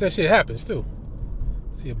getting nervous. That shit happens too.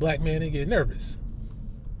 See a black man, they get nervous.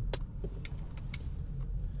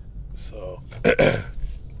 So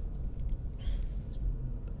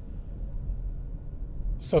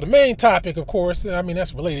so the main topic, of course, I mean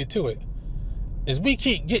that's related to it, is we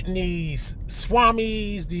keep getting these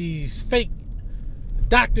swamis, these fake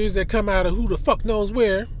doctors that come out of who the fuck knows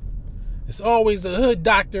where. It's always a hood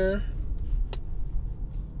doctor.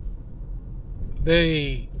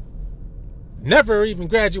 They never even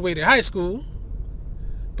graduated high school,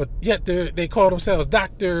 but yet they call themselves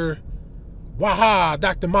Dr. Waha,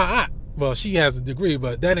 Dr. Ma'at. Well, she has a degree,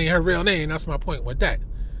 but that ain't her real name. That's my point with that.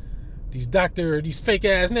 These fake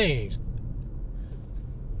ass names.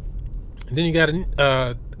 And then you got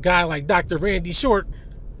a guy like Dr. Randy Short,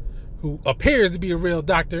 who appears to be a real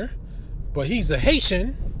doctor, but he's a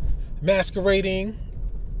Haitian masquerading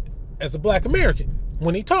as a black American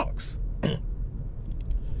when he talks.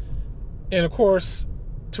 And of course,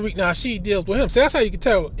 Tariq Nasheed deals with him. So that's how you can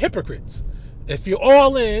tell hypocrites. If you're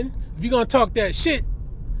all in, if you're going to talk that shit,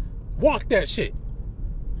 walk that shit.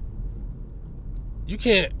 You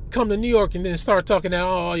can't come to New York and then start talking that,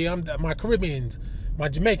 oh yeah, my Caribbeans, my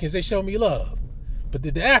Jamaicans, they show me love. But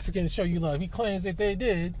did the Africans show you love? He claims that they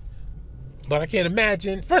did. But I can't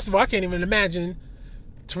imagine, first of all, I can't even imagine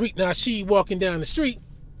Tariq Nasheed walking down the street.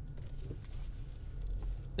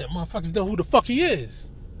 That motherfuckers know who the fuck he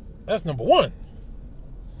is. That's number one.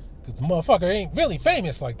 Because the motherfucker ain't really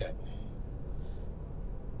famous like that.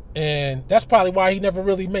 And that's probably why he never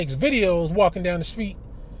really makes videos walking down the street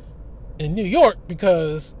in New York,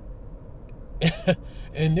 because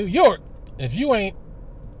in New York, if you ain't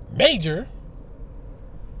major,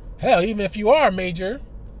 hell, even if you are major,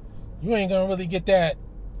 you ain't gonna really get that,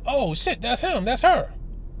 oh shit, that's him, that's her.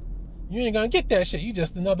 You ain't gonna get that shit. You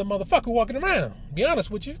just another motherfucker walking around. Be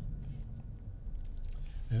honest with you.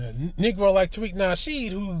 And a Negro like Tariq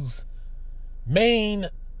Nasheed, whose main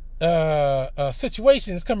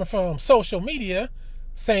situation is coming from social media.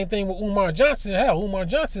 Same thing with Umar Johnson. Hell, Umar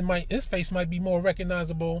Johnson his face might be more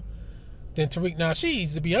recognizable than Tariq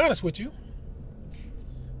Nasheed's, to be honest with you.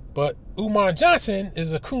 But Umar Johnson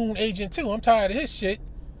is a coon agent too. I'm tired of his shit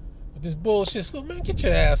with this bullshit school. Man, get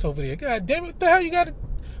your ass over there. God damn it, what the hell you gotta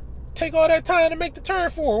take all that time to make the turn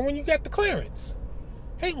for when you got the clearance?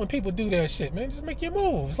 Hate when people do that shit, man. Just make your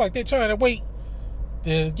move. It's like they're trying to wait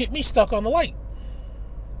to get me stuck on the light.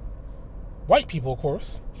 White people, of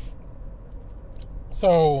course.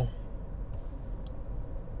 So,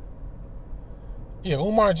 yeah,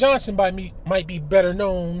 Umar Johnson might be better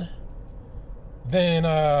known than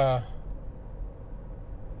Tariq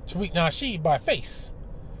Nasheed by face.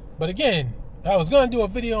 But again, I was going to do a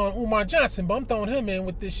video on Umar Johnson, but I'm throwing him in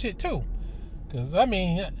with this shit too. Because, I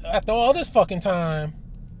mean, after all this fucking time,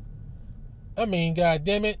 I mean, god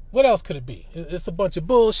damn it, what else could it be? It's a bunch of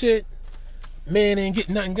bullshit. Man ain't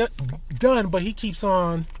getting nothing done, but he keeps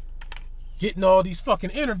on getting all these fucking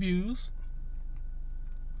interviews.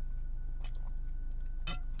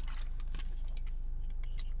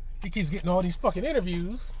 He keeps getting all these fucking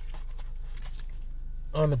interviews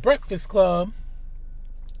on the Breakfast Club.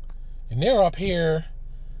 And they're up here,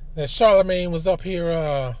 that Charlemagne was up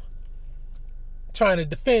here trying to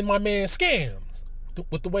defend my man Scams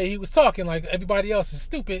with the way he was talking, like everybody else is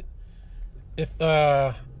stupid if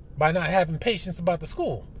by not having patience about the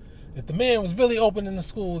school. If the man was really open in the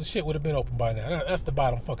school, the shit would have been open by now. That's the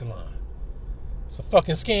bottom fucking line. It's a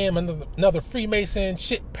fucking scam, another Freemason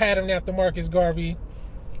shit pattern after Marcus Garvey.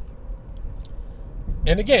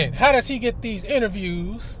 And again, how does he get these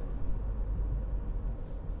interviews?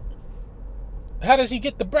 How does he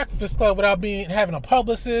get the Breakfast Club without having a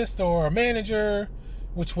publicist or a manager,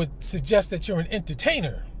 which would suggest that you're an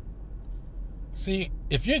entertainer? See,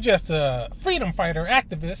 if you're just a freedom fighter,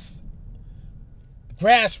 activist,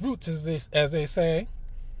 grassroots as they say,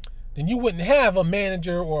 then you wouldn't have a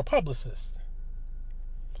manager or a publicist.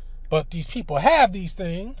 But these people have these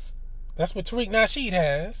things. That's what Tariq Nasheed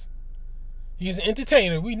has. He's an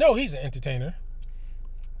entertainer. We know he's an entertainer.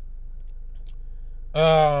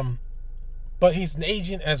 But he's an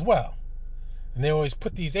agent as well. And they always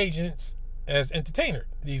put these agents as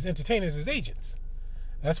these entertainers as agents.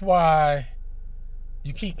 That's why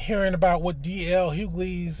you keep hearing about what D.L.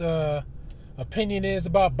 Hughley's opinion is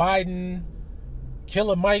about Biden,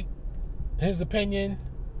 Killer Mike, his opinion.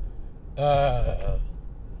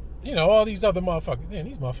 You know, all these other motherfuckers. Damn,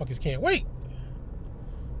 these motherfuckers can't wait.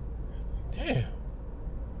 Damn.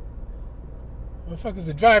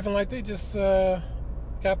 Motherfuckers are driving like they just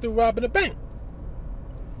got through robbing a bank.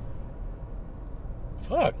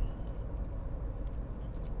 Fuck.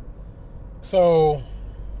 So,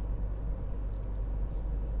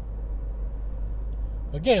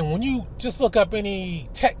 again, when you just look up any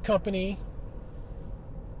tech company,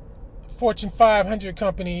 Fortune 500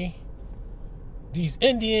 company, these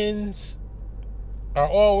Indians are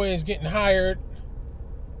always getting hired.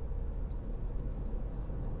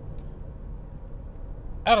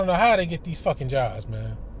 I don't know how they get these fucking jobs,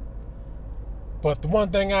 man. But the one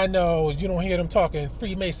thing I know is you don't hear them talking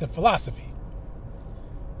Freemason philosophy.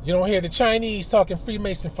 You don't hear the Chinese talking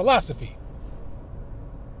Freemason philosophy.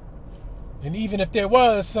 And even if there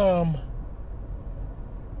was some,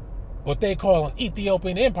 what they call an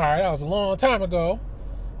Ethiopian empire, that was a long time ago.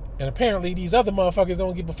 And apparently these other motherfuckers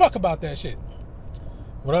don't give a fuck about that shit.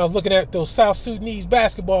 When I was looking at those South Sudanese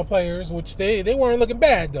basketball players, which they weren't looking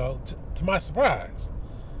bad though, to my surprise.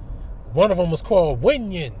 One of them was called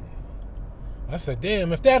Wenyan. I said,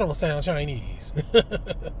 damn, if that don't sound Chinese.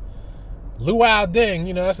 Luau Deng,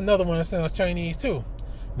 you know, that's another one that sounds Chinese too.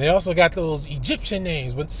 And they also got those Egyptian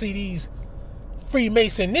names. But see, these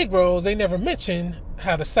Freemason Negroes, they never mention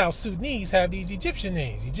how the South Sudanese have these Egyptian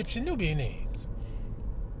names, Egyptian Nubian names.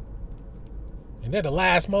 And they're the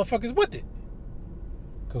last motherfuckers with it.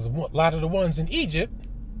 Because a lot of the ones in Egypt,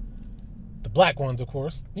 the black ones, of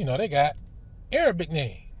course, you know, they got Arabic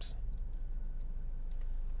names.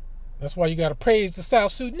 That's why you got to praise the South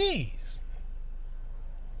Sudanese.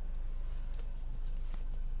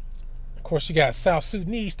 Of course, you got South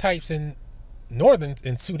Sudanese types in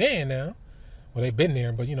Sudan now. Well, they've been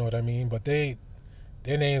there, but you know what I mean. But their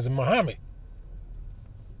names are Muhammad.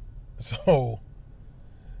 So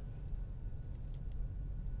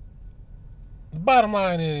the bottom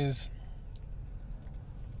line is,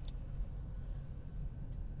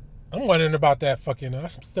 I'm wondering about that fucking. I'm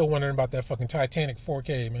still wondering about that fucking Titanic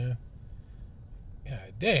 4K, man.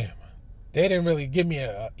 God damn. They didn't really give me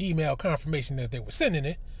an email confirmation that they were sending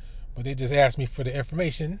it, but they just asked me for the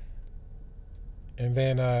information. And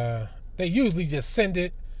then they usually just send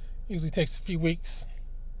it. Usually takes a few weeks.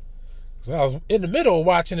 So I was in the middle of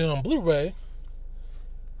watching it on Blu-ray.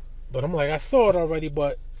 But I'm like, I saw it already,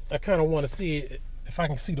 but I kind of want to see it. If I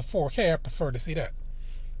can see the 4K, I prefer to see that.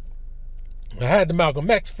 I had the Malcolm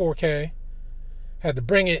X 4K. Had to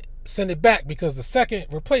bring it, send it back because the second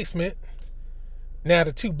replacement, now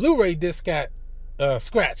the 2 Blu-ray discs got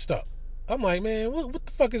scratched up. I'm like, man, what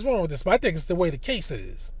the fuck is wrong with this? But I think it's the way the case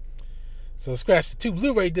is. So I scratched the 2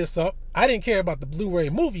 Blu-ray discs up. I didn't care about the Blu-ray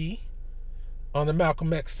movie on the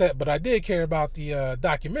Malcolm X set, but I did care about the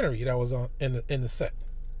documentary that was on in the set.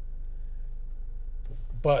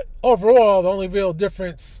 But overall, the only real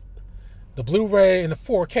difference, the Blu-ray and the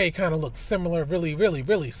 4K kind of look similar, really, really,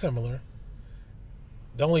 really similar.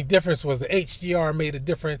 The only difference was the HDR made a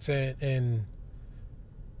difference in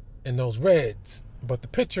those reds. But the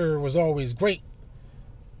picture was always great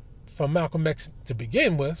from Malcolm X to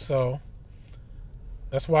begin with, so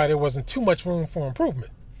that's why there wasn't too much room for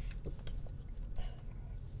improvement.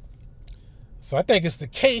 So I think it's the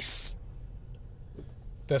case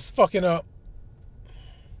that's fucking up.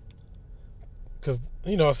 Because,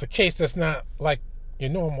 you know, it's a case that's not like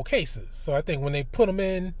your normal cases. So I think when they put them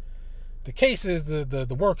in the cases,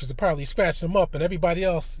 the workers are probably scratching them up, and everybody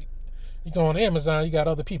else, you go on Amazon, you got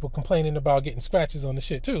other people complaining about getting scratches on the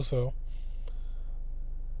shit too. So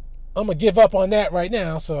I'm going to give up on that right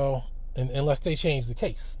now, so unless they change the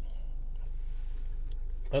case.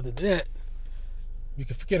 Other than that, you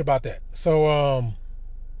can forget about that. So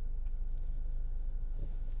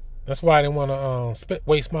that's why I didn't want to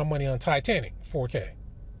waste my money on Titanic 4K.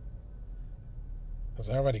 Because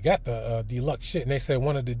I already got the deluxe shit, and they said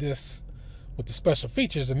one of the discs with the special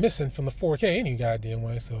features are missing from the 4K any goddamn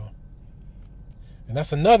way. So, and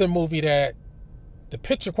that's another movie that the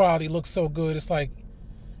picture quality looks so good. It's like,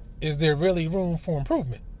 is there really room for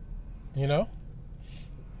improvement? You know?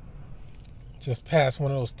 Just past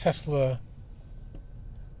one of those Tesla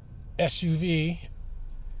SUV.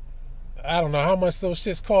 I don't know how much those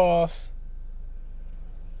shits cost,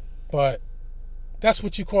 but that's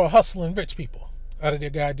what you call hustling rich people out of their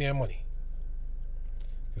goddamn money.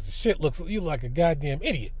 Because the shit looks, you like a goddamn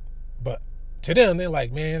idiot. But to them, they're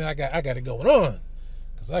like, man, I got it going on.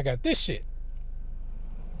 Because I got this shit.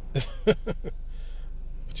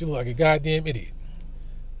 But you look like a goddamn idiot.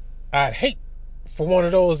 I'd hate for one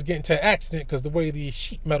of those to get into an accident because the way the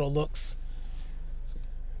sheet metal looks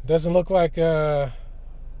doesn't look like it's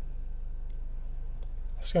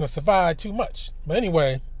going to survive too much. But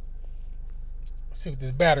anyway, let's see what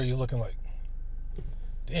this battery is looking like.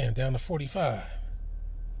 Damn, down to 45.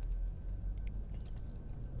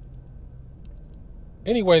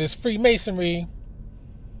 Anyway, this Freemasonry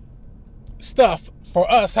stuff, for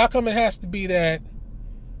us, how come it has to be that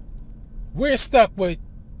we're stuck with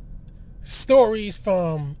stories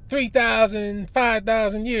from 3,000,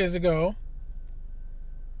 5,000 years ago,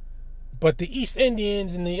 but the East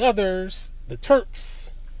Indians and the others, the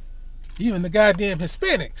Turks, even the goddamn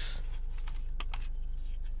Hispanics,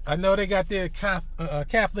 I know they got their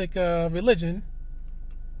Catholic religion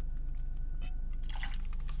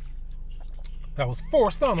that was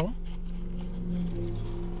forced on them,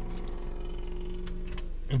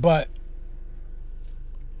 but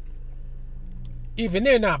even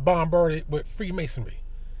they're not bombarded with Freemasonry.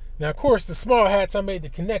 Now, of course, the small hats, I made the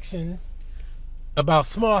connection about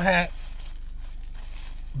small hats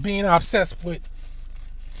being obsessed with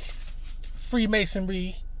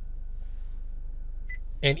Freemasonry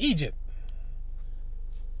in Egypt,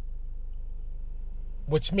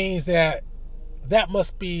 which means that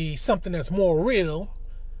must be something that's more real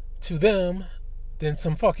to them than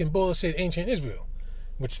some fucking bullshit ancient Israel,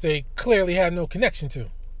 which they clearly have no connection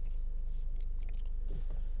to.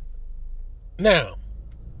 Now,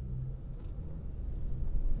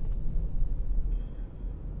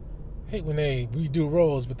 hate when they redo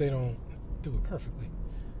roles, but they don't do it perfectly.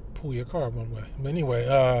 Pull your car one way. But anyway,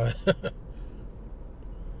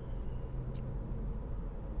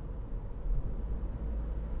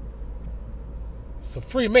 so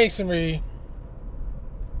Freemasonry,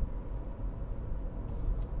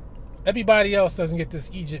 everybody else doesn't get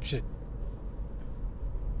this Egypt shit,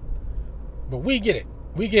 but we get it.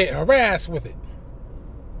 We get harassed with it.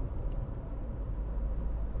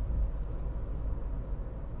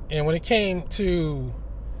 And when it came to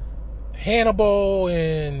Hannibal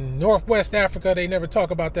in Northwest Africa, they never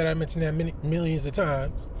talk about that. I mentioned that millions of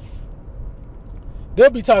times. They'll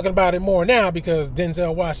be talking about it more now because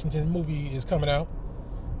Denzel Washington movie is coming out.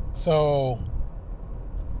 So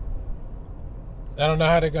I don't know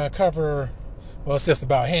how they're going to cover, well, it's just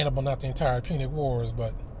about Hannibal, not the entire Punic Wars,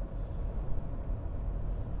 but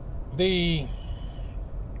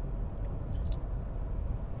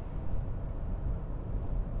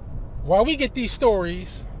while we get these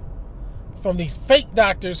stories from these fake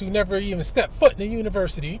doctors who never even stepped foot in a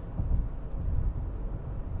university,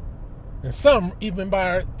 and some even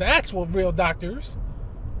by the actual real doctors,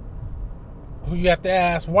 who you have to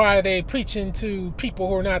ask why are they preaching to people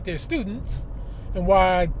who are not their students, and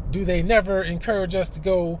why do they never encourage us to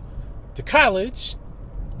go to college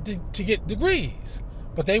to get degrees,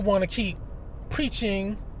 but they want to keep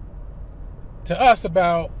preaching to us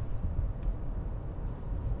about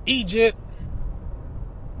Egypt,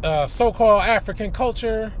 so-called African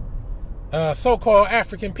culture, so-called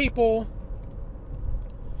African people,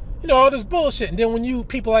 all this bullshit. And then when you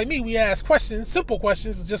people like me, we ask questions, simple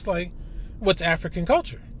questions, it's just like, what's African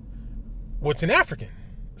culture? What's an African?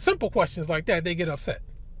 Simple questions like that, they get upset.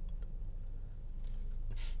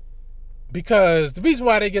 Because the reason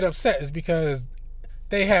why they get upset is because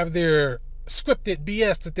they have their scripted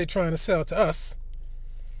BS that they're trying to sell to us.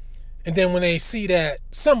 And then when they see that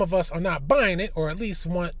some of us are not buying it, or at least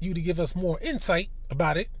want you to give us more insight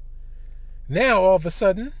about it, now all of a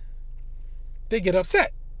sudden they get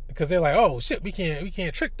upset because they're like, oh shit, we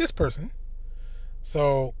can't trick this person.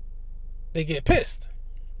 So they get pissed.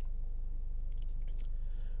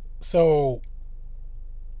 So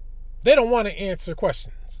they don't want to answer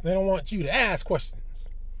questions. They don't want you to ask questions.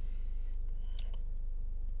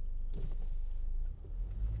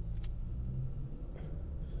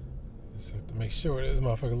 Just have to make sure this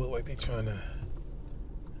motherfucker look like they trying to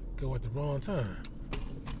go at the wrong time.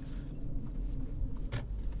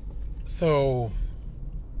 So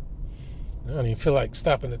I don't even feel like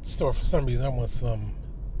stopping at the store for some reason. I want some.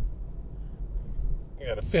 I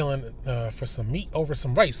got a feeling for some meat over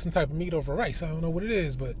some rice. Some type of meat over rice. I don't know what it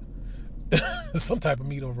is, but some type of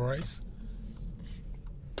meat over rice.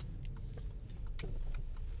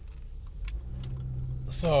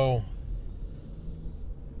 So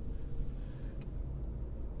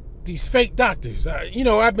these fake doctors,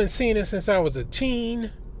 I've been seeing this since I was a teen.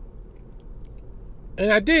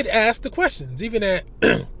 And I did ask the questions, even at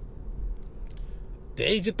the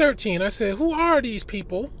age of 13. I said, who are these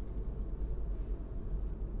people?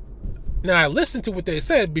 Now, I listened to what they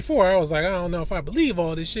said before. I was like, I don't know if I believe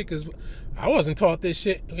all this shit, because I wasn't taught this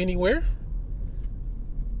shit anywhere.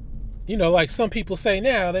 Like some people say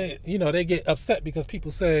now, they get upset because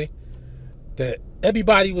people say that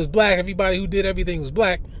everybody was black, everybody who did everything was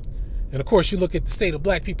black. And of course, you look at the state of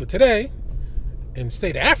black people today, in the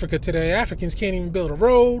state of Africa today, Africans can't even build a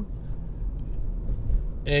road.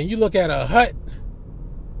 And you look at a hut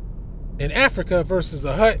in Africa versus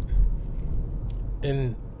a hut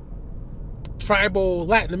in tribal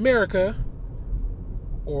Latin America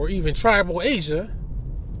or even tribal Asia.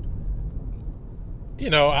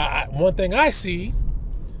 One thing I see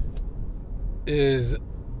is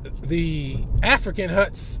the African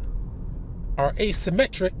huts are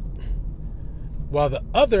asymmetric, while the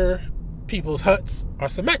other people's huts are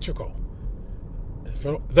symmetrical.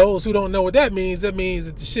 For those who don't know what that means that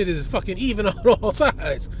the shit is fucking even on all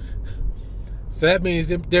sides. So that means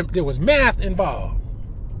there was math involved.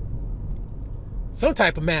 Some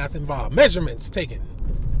type of math involved. Measurements taken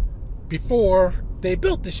before they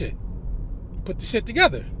built the shit. Put the shit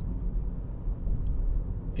together.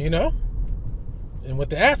 And with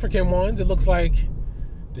the African ones, it looks like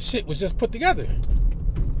the shit was just put together.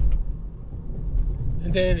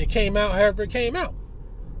 And then it came out however it came out.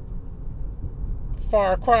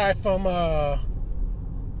 Far cry from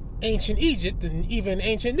ancient Egypt and even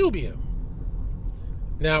ancient Nubia.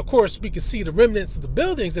 Now, of course, we could see the remnants of the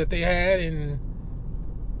buildings that they had, and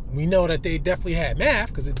we know that they definitely had math,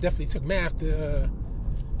 because it definitely took math to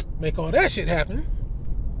make all that shit happen.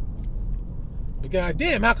 But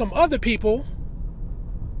goddamn, how come other people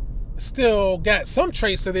still got some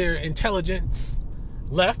trace of their intelligence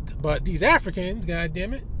left, but these Africans,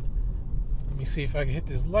 goddamn it. Let me see if I can hit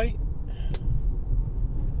this light.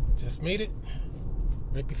 Just made it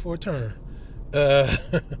right before turn.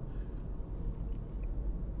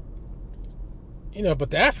 But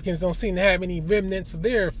the Africans don't seem to have any remnants of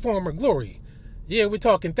their former glory. Yeah, we're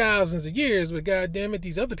talking thousands of years, but goddamn it,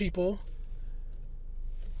 these other people,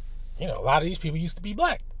 a lot of these people used to be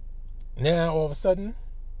black. Now, all of a sudden,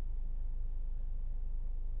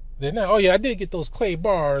 they're not. Oh yeah, I did get those clay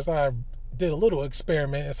bars. I did a little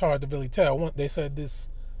experiment. It's hard to really tell. They said this,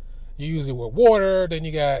 you use it with water, then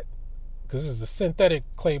you got, because this is a synthetic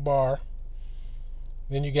clay bar,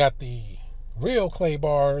 then you got the real clay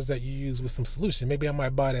bars that you use with some solution. Maybe I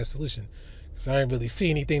might buy that solution, because I didn't really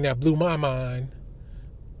see anything that blew my mind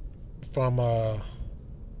from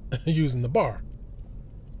using the bar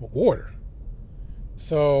with water.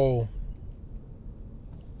 So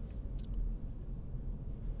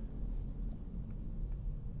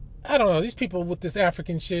I don't know, these people with this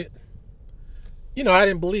African shit, you know, I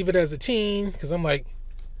didn't believe it as a teen because I'm like,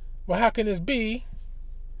 well, how can this be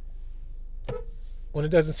when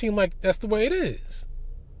it doesn't seem like that's the way it is?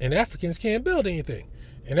 And Africans can't build anything.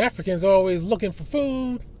 And Africans are always looking for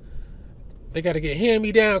food. They got to get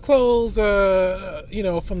hand-me-down clothes, you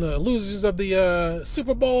know, from the losers of the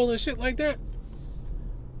Super Bowl and shit like that.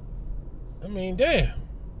 I mean, damn.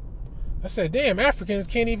 I said, damn, Africans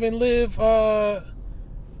can't even live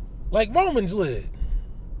like Romans lived.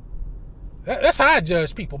 That's how I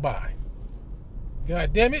judge people by.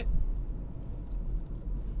 God damn it.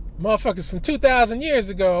 Motherfuckers from 2,000 years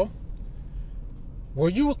ago,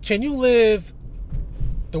 can you live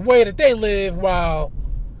the way that they live while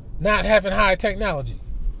not having high technology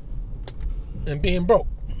and being broke?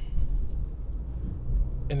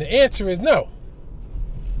 And the answer is no.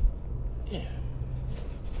 Yeah.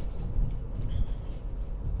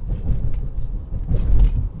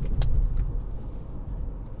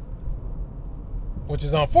 Which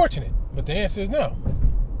is unfortunate, but the answer is no.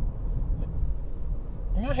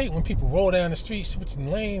 And I hate when people roll down the street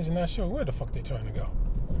switching lanes and not sure where the fuck they're trying to go.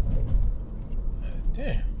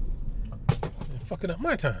 Damn. They're fucking up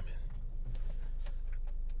my timing.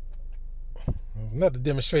 There's another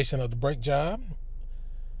demonstration of the brake job.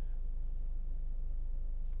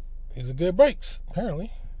 These are good brakes,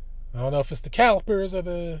 apparently. I don't know if it's the calipers or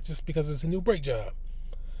just because it's a new brake job.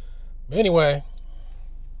 But anyway,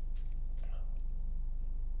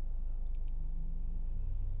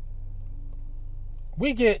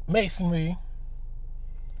 we get Masonry,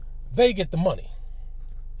 they get the money.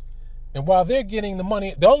 And while they're getting the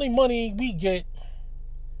money, the only money we get,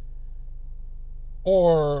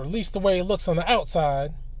 or at least the way it looks on the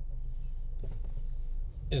outside,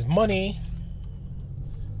 is money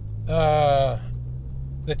that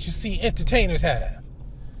you see entertainers have.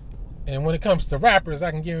 And when it comes to rappers,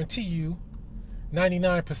 I can guarantee you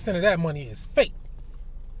 99% of that money is fake.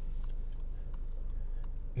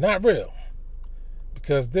 Not real.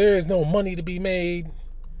 Because there is no money to be made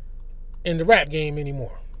in the rap game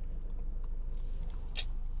anymore.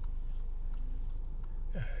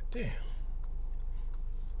 God damn.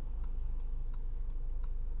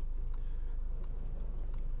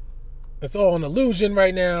 It's all an illusion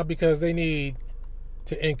right now because they need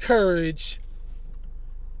to encourage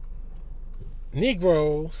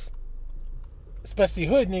Negroes, especially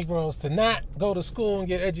hood Negroes, to not go to school and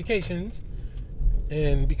get educations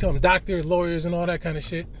and become doctors, lawyers, and all that kind of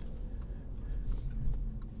shit.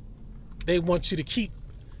 They want you to keep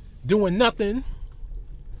doing nothing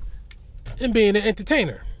and being an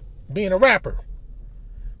entertainer, being a rapper.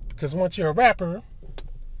 Because once you're a rapper,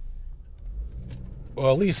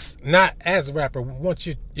 or at least not as a rapper, once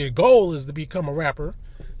your goal is to become a rapper,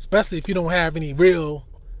 especially if you don't have any real,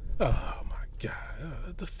 oh my God,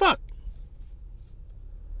 what the fuck?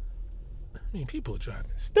 I mean, people are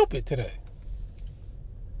driving stupid today.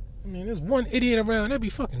 I mean, there's one idiot around every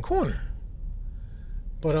fucking corner.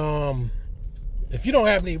 But if you don't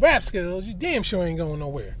have any rap skills, you damn sure ain't going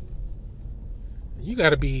nowhere. You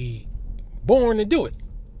gotta be born to do it.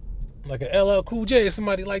 Like an LL Cool J or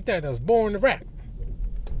somebody like that that's born to rap.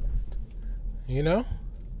 You know?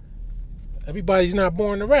 Everybody's not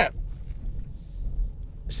born to rap.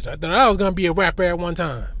 I thought I was gonna be a rapper at one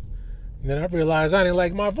time. And then I realized I didn't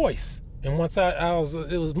like my voice. And once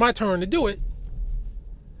it was my turn to do it,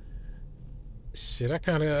 shit, I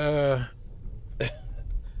kind of,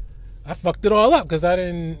 I fucked it all up because I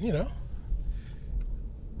didn't know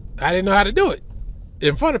how to do it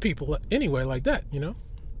in front of people anyway, like that, you know.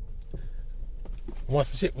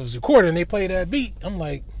 Once the shit was recorded and they played that beat, I'm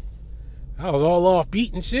like, I was all off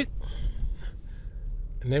beat and shit.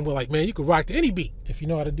 And then we're like, man, you can rock to any beat if you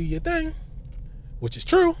know how to do your thing, which is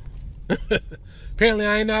true. Apparently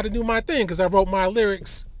I ain't know how to do my thing because I wrote my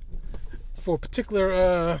lyrics for a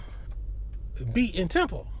particular beat and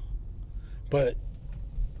tempo. But,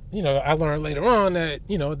 you know, I learned later on that,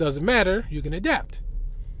 you know, it doesn't matter. You can adapt.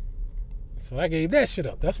 So I gave that shit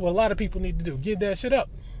up. That's what a lot of people need to do. Give that shit up.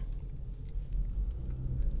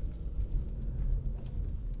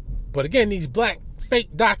 But again, these black fake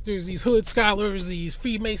doctors, these hood scholars, these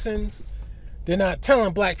Freemasons, they're not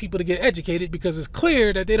telling black people to get educated because it's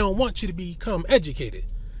clear that they don't want you to become educated.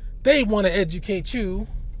 They want to educate you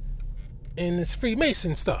in this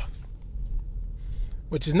Freemason stuff,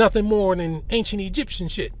 which is nothing more than ancient Egyptian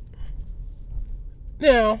shit.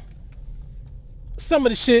 Now, some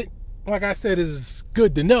of the shit, like I said, is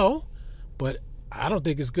good to know, but I don't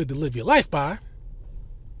think it's good to live your life by.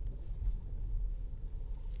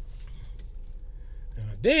 And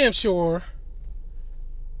I damn sure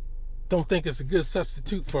don't think it's a good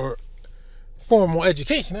substitute for formal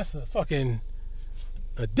education. That's a fucking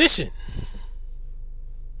addition.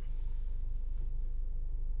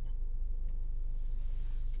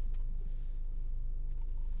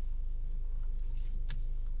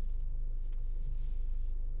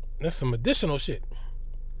 That's some additional shit.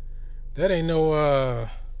 That ain't no,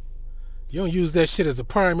 you don't use that shit as a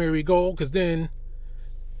primary goal, because then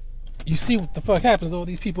you see what the fuck happens. All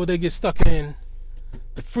these people, they get stuck in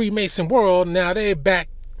the Freemason world. Now they're back.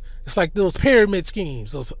 It's like those pyramid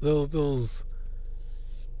schemes, those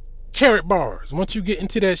carrot bars. Once you get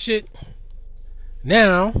into that shit,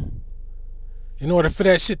 now, in order for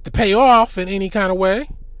that shit to pay off in any kind of way,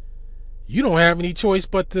 you don't have any choice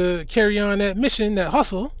but to carry on that mission, that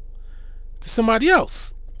hustle, to somebody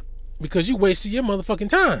else, because you wasted your motherfucking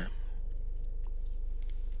time.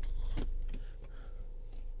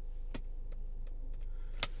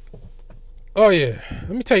 Oh yeah,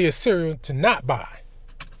 let me tell you a cereal to not buy.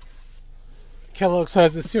 Kellogg's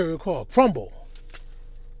has a cereal called Crumble.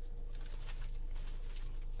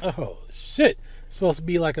 Oh shit, it's supposed to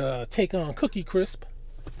be like a take on Cookie Crisp.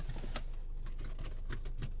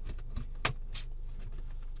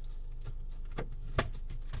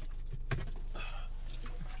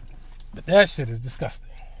 But that shit is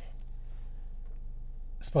disgusting.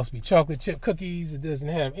 It's supposed to be chocolate chip cookies. It doesn't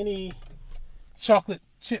have any chocolate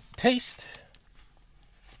chip taste.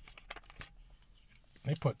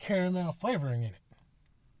 They put caramel flavoring in it.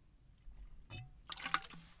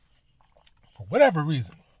 For whatever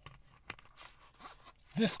reason.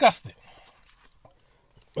 Disgusting.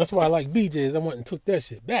 That's why I like BJ's. I went and took that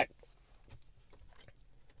shit back.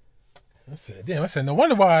 I said, damn, no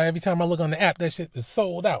wonder why every time I look on the app, that shit is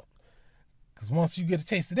sold out. Because once you get a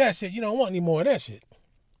taste of that shit, you don't want any more of that shit.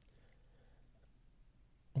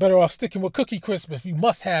 Better off sticking with Cookie Crisp if you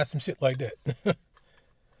must have some shit like that.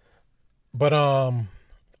 But,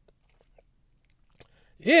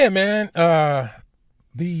 yeah, man,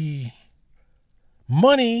 the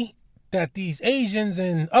money that these Asians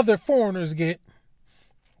and other foreigners get,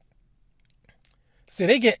 so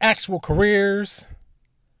they get actual careers,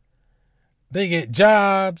 they get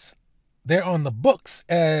jobs, they're on the books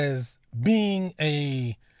as being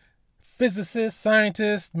a physicist,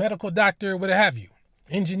 scientist, medical doctor, what have you,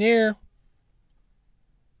 engineer,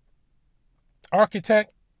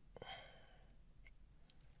 architect.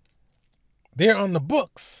 They're on the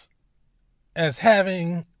books as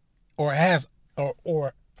having or as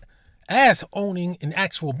owning an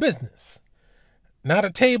actual business. Not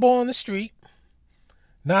a table on the street,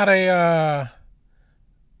 not a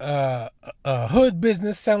hood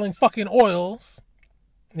business selling fucking oils.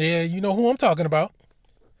 Yeah, you know who I'm talking about.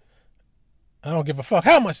 I don't give a fuck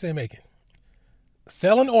how much they're making.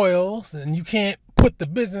 Selling oils, and you can't put the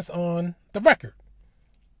business on the record.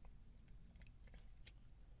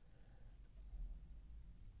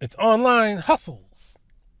 It's online hustles.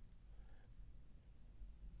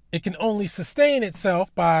 It can only sustain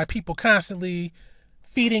itself by people constantly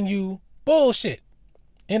feeding you bullshit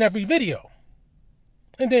in every video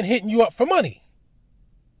and then hitting you up for money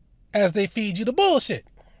as they feed you the bullshit.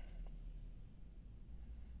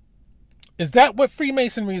 Is that what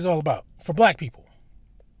Freemasonry is all about for black people?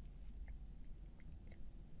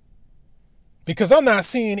 Because I'm not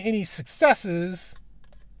seeing any successes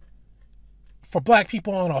for black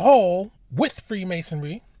people on a whole with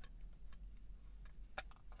Freemasonry,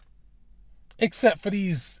 except for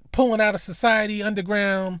these pulling out of society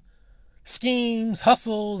underground schemes,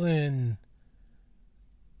 hustles, and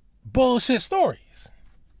bullshit stories.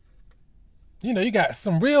 You know, you got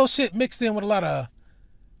some real shit mixed in with a lot of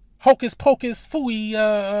hocus pocus phooey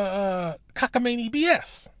cockamamie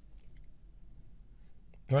BS.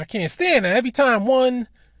 And I can't stand that. Every time one,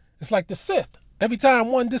 it's like the Sith. Every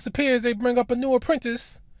time one disappears, they bring up a new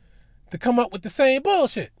apprentice to come up with the same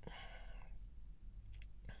bullshit.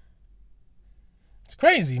 It's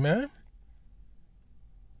crazy, man.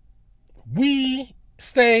 We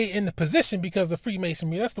stay in the position because of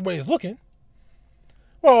Freemasonry. That's the way it's looking.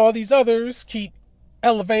 Well, all these others keep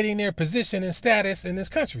elevating their position and status in this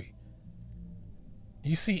country.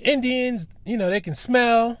 You see Indians, you know, they can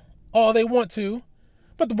smell all they want to,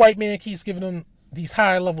 but the white man keeps giving them these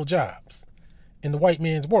high level jobs in the white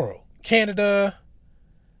man's world. Canada,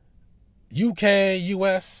 UK,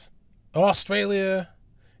 US, Australia,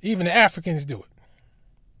 even the Africans do it.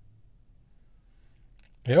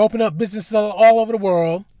 They open up businesses all over the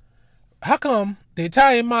world. How come the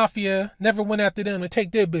Italian mafia never went after them to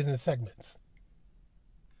take their business segments?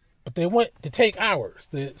 But they went to take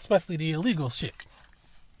ours, especially the illegal shit.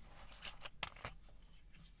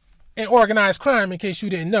 And organized crime, in case you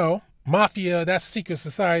didn't know, mafia, that's secret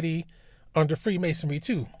society under Freemasonry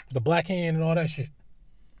too. The Black Hand and all that shit.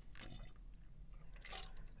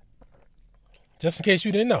 Just in case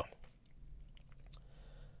you didn't know.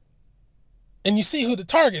 And you see who the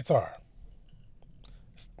targets are.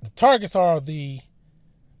 The targets are the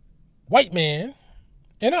white man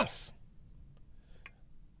and us.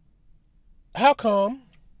 How come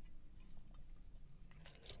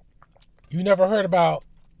you never heard about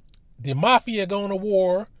the mafia going to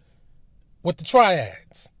war with the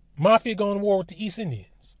triads? Mafia going to war with the East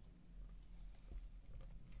Indians.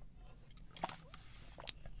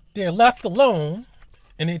 They're left alone,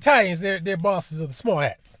 and the Italians, they're bosses of the small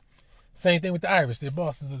hats. Same thing with the Irish. They're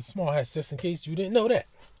bosses of the small hats, just in case you didn't know that.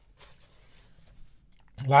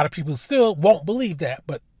 A lot of people still won't believe that,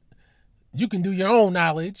 but you can do your own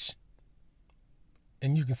knowledge,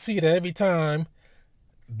 and you can see that every time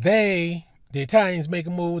the Italians make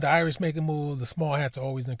a move, the Irish make a move, the small hats are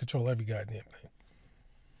always in control of every goddamn thing.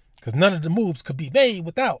 Because none of the moves could be made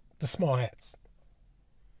without the small hats.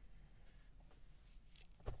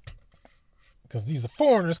 Because these are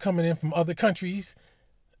foreigners coming in from other countries,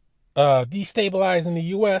 destabilizing the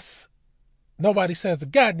U.S. Nobody says a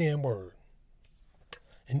goddamn word.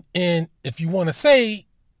 And if you want to say,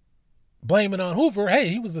 blame it on Hoover, hey,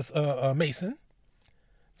 he was a Mason.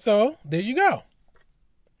 So there you go.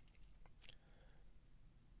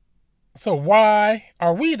 So why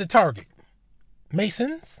are we the target?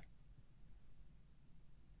 Masons?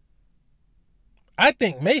 I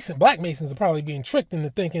think black Masons are probably being tricked into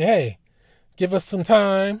thinking, hey, give us some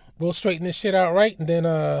time, we'll straighten this shit out right, and then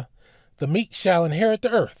the meek shall inherit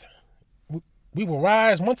the earth. We will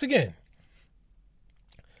rise once again.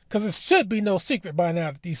 Because it should be no secret by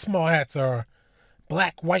now that these small hats are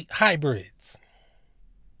black-white hybrids.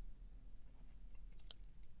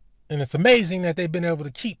 And it's amazing that they've been able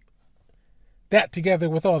to keep that together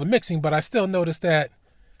with all the mixing, but I still notice that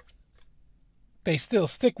they still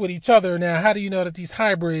stick with each other. Now, how do you know that these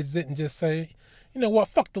hybrids didn't just say, you know what,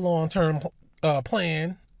 fuck the long-term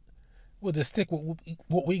plan, we'll just stick with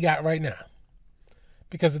what we got right now?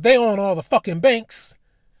 Because if they own all the fucking banks,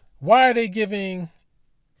 why are they giving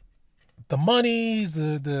the monies,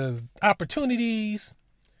 the opportunities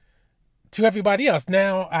to everybody else?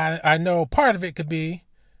 Now, I know part of it could be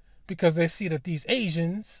because they see that these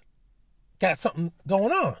Asians got something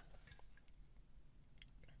going on.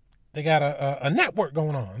 They got a network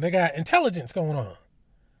going on. They got intelligence going on.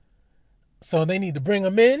 So they need to bring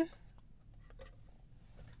them in,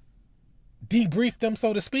 debrief them,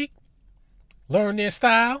 so to speak, learn their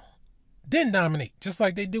style, then dominate, just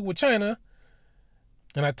like they do with China.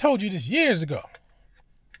 And I told you this years ago.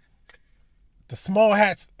 The small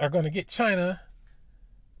hats are going to get China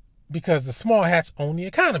because the small hats own the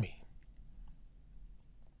economy.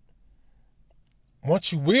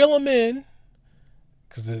 Once you reel them in,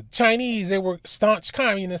 because the Chinese, they were staunch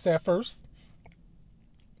communists at first.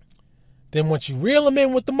 Then once you reel them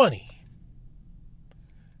in with the money,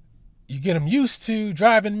 you get them used to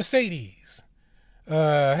driving Mercedes,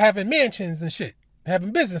 having mansions and shit,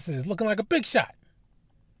 having businesses, looking like a big shot.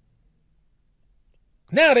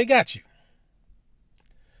 Now they got you.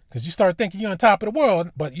 Because you start thinking you're on top of the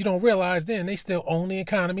world, but you don't realize then they still own the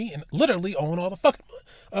economy and literally own all the fucking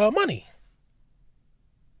money.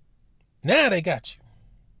 Now they got you.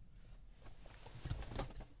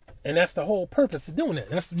 And that's the whole purpose of doing it.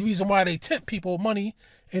 That's the reason why they tempt people with money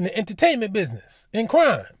in the entertainment business, in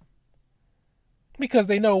crime. Because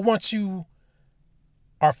they know once you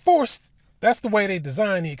are forced, that's the way they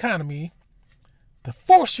design the economy, to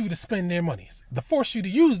force you to spend their money, to force you to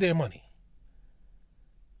use their money.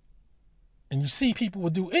 And you see people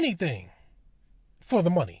will do anything for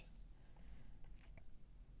the money.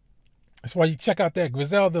 That's why you check out that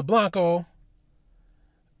Griselda Blanco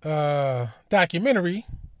documentary.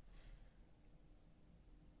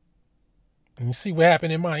 And you see what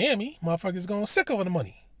happened in Miami. Motherfuckers going sick over the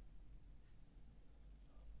money.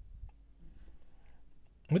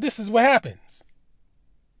 But this is what happens.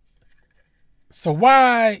 So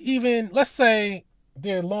why even, let's say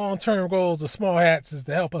their long-term goals of small hats is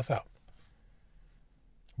to help us out.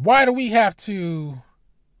 Why do we have to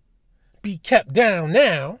be kept down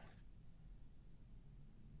now,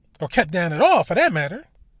 or kept down at all for that matter,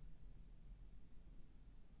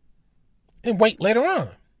 and wait later on,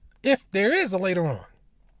 if there is a later on?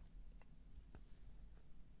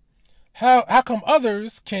 How come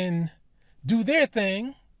others can do their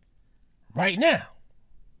thing right now?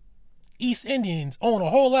 East Indians own a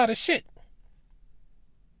whole lot of shit.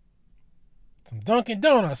 Some Dunkin'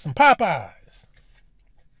 Donuts, some Popeyes,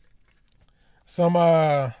 some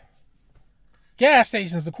gas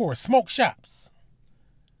stations, of course, smoke shops.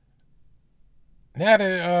 Now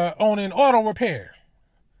they're owning auto repair.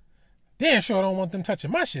 Damn sure don't want them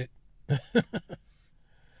touching my shit.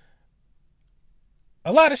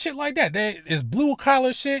 A lot of shit like that. There is blue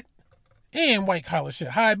collar shit and white collar shit.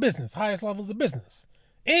 High business, highest levels of business,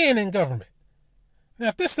 and in government. Now,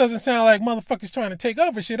 if this doesn't sound like motherfuckers trying to take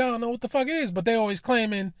over shit, I don't know what the fuck it is, but they always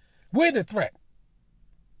claiming we're the threat.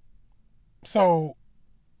 So,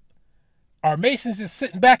 are Masons just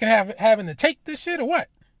sitting back and having to take this shit or what?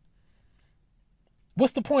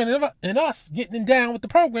 What's the point in us getting down with the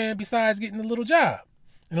program besides getting a little job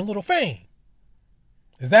and a little fame?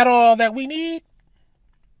 Is that all that we need?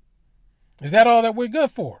 Is that all that we're good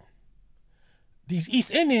for? These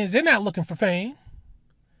East Indians, they're not looking for fame.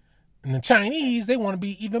 And the Chinese, they want to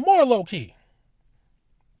be even more low-key.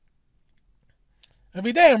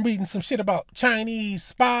 Every day I'm reading some shit about Chinese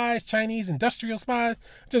spies, Chinese industrial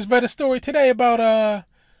spies. Just read a story today about a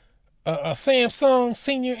Samsung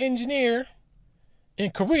senior engineer in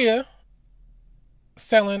Korea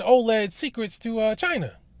selling OLED secrets to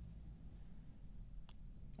China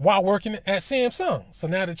while working at Samsung. So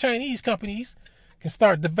now the Chinese companies can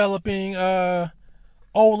start developing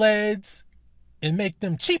OLEDs and make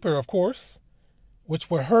them cheaper, of course, which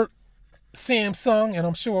would hurt Samsung and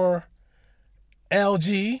I'm sure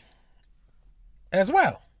LG as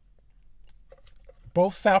well.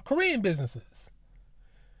 Both South Korean businesses.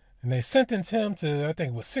 And they sentenced him to, I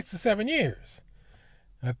think it was 6 or 7 years.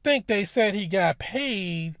 I think they said he got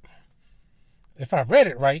paid, if I read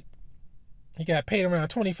it right, he got paid around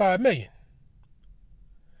 $25 million.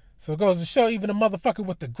 So it goes to show even a motherfucker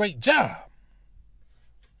with a great job.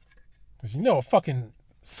 Because you know a fucking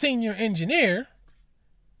senior engineer,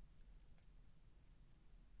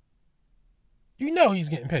 you know he's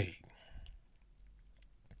getting paid.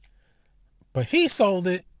 But he sold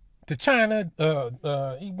it to China.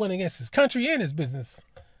 He went against his country and his business.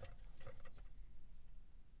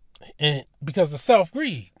 And because of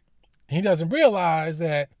self-greed. He doesn't realize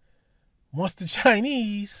that once the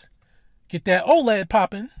Chinese get that OLED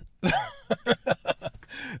popping,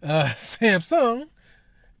 Samsung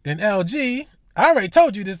and LG, I already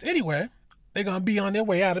told you this anyway, they're going to be on their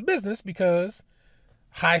way out of business because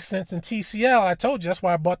Hisense and TCL, I told you, that's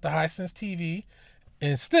why I bought the Hisense TV.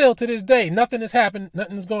 And still to this day, nothing has happened,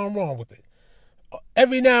 nothing is going wrong with it.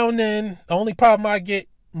 Every now and then, the only problem I get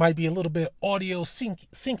might be a little bit audio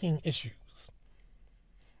syncing issues.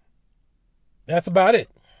 That's about it.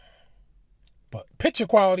 But picture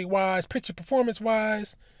quality wise, picture performance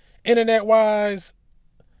wise, internet wise,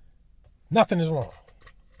 nothing is wrong.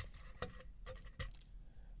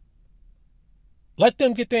 Let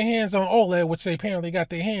them get their hands on OLED, which they apparently got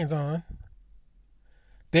their hands on.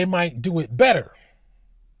 They might do it better.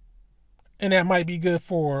 And that might be good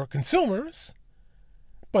for consumers,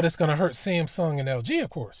 but it's going to hurt Samsung and LG, of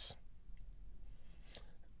course.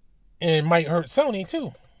 And it might hurt Sony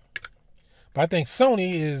too. But I think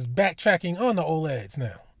Sony is backtracking on the OLEDs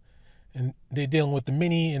now. And they're dealing with the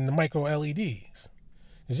mini and the micro LEDs.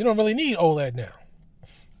 Because you don't really need OLED now.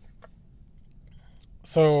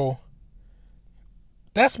 So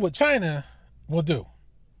that's what China will do.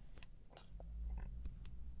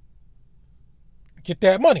 Get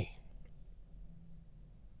that money.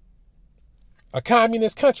 A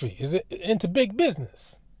communist country is into big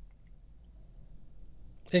business.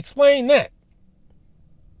 Explain that.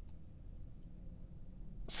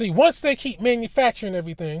 See, once they keep manufacturing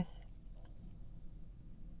everything,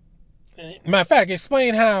 matter of fact,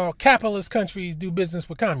 explain how capitalist countries do business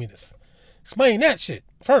with communists. Explain that shit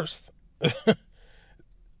first.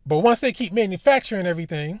 But once they keep manufacturing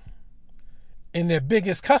everything, and their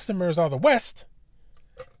biggest customers are the West,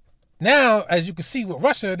 now, as you can see with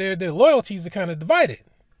Russia, their loyalties are kind of divided.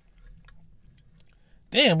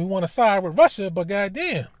 Damn, we want to side with Russia, but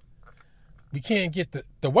goddamn, we can't get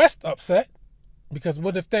the West upset. Because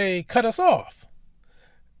what if they cut us off?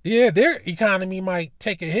 Yeah, their economy might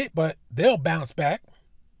take a hit, but they'll bounce back.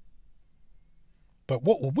 But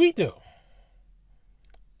what will we do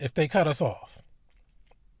if they cut us off?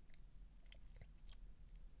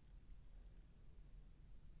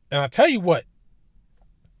 And I'll tell you what,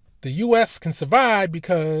 the U.S. can survive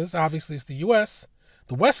because, obviously it's the U.S.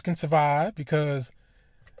 The West can survive because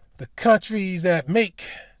the countries that make...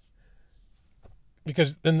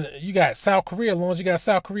 Because then you got South Korea, as long as you got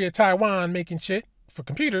South Korea, Taiwan making shit for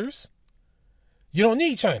computers, you don't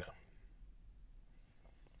need China.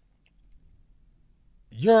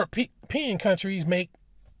 European countries make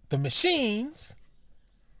the machines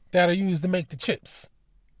that are used to make the chips.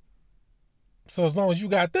 So as long as you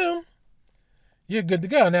got them, you're good to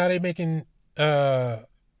go. Now they're making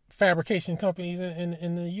fabrication companies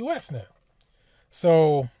in the U.S. now.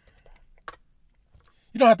 So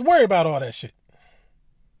You don't have to worry about all that shit.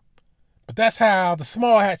 But that's how the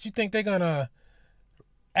small hats, you think they're going to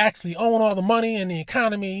actually own all the money in the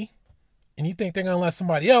economy, and you think they're going to let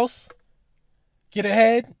somebody else get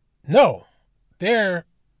ahead? No. They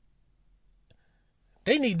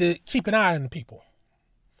need to keep an eye on the people.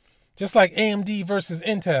 Just like AMD versus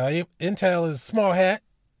Intel. Intel is small hat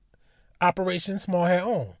operation, small hat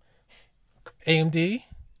own. AMD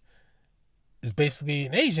is basically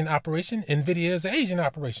an Asian operation. NVIDIA is an Asian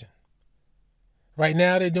operation. Right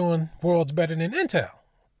now, they're doing worlds better than Intel,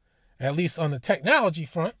 at least on the technology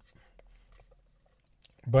front.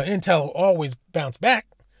 But Intel will always bounce back.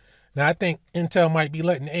 Now, I think Intel might be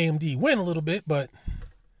letting AMD win a little bit, but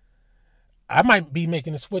I might be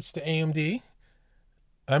making a switch to AMD.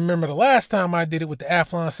 I remember the last time I did it with the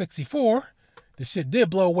Alquan 64, the shit did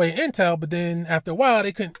blow away Intel, but then after a while,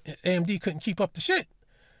 AMD couldn't keep up the shit.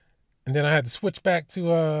 And then I had to switch back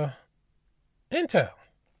to Intel,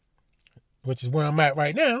 which is where I'm at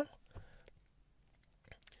right now.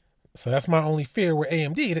 So that's my only fear with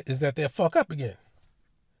AMD, is that they'll fuck up again.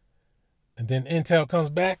 And then Intel comes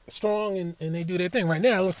back strong and they do their thing. Right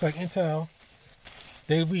now, it looks like Intel,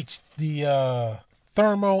 they reached the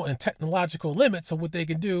thermal and technological limits of what they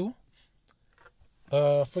can do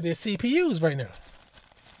for their CPUs right now.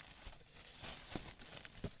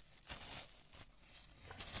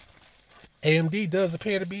 AMD does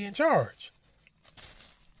appear to be in charge.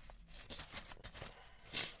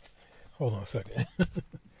 Hold on a second.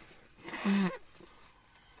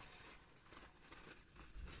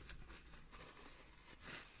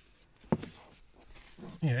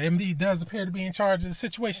 Yeah, AMD does appear to be in charge of the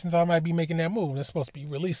situation, so I might be making that move. That's supposed to be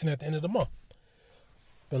releasing at the end of the month.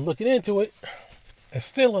 But looking into it, it's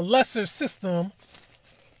still a lesser system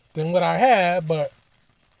than what I have, but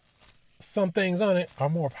some things on it are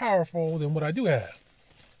more powerful than what I do have.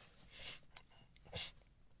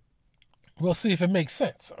 We'll see if it makes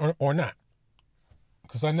sense or not.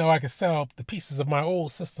 Because I know I can sell the pieces of my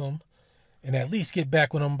old system and at least get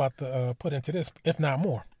back what I'm about to put into this, if not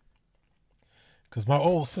more. Because my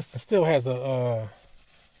old system still has a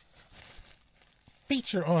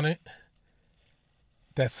feature on it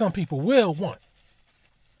that some people will want.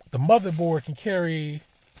 The motherboard can carry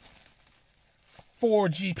 4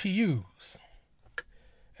 GPUs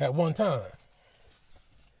at one time.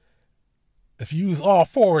 If you use all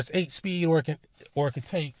 4, it's 8 speed, or it can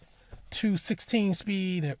take 2 16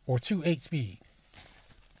 speed or 2 8 speed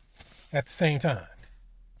at the same time.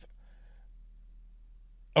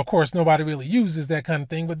 Of course, nobody really uses that kind of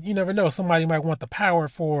thing, but you never know. Somebody might want the power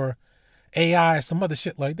for AI, some other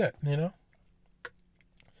shit like that, you know?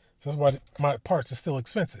 So that's why my parts are still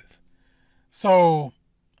expensive. So,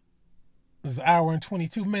 this is an hour and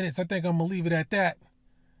 22 minutes. I think I'm going to leave it at that.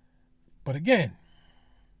 But again,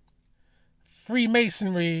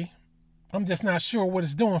 Freemasonry, I'm just not sure what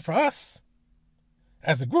it's doing for us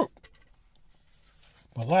as a group.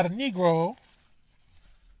 But a lot of Negro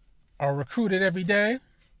are recruited every day.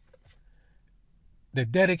 They're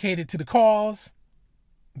dedicated to the cause.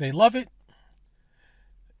 They love it.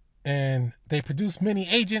 And they produce many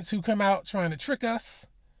agents who come out trying to trick us,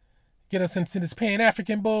 get us into this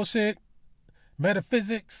Pan-African bullshit,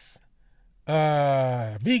 metaphysics,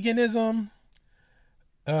 veganism,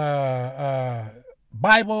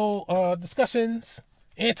 Bible discussions,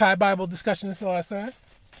 anti-Bible discussions, shall I say.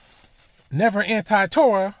 Never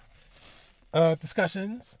anti-Torah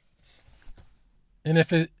discussions. And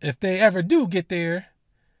if they ever do get there,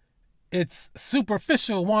 it's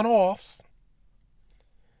superficial one-offs.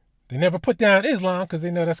 They never put down Islam because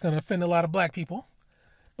they know that's going to offend a lot of black people.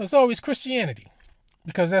 But it's always Christianity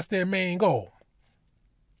because that's their main goal.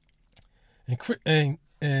 And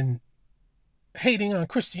hating on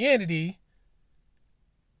Christianity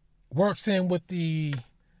works in with the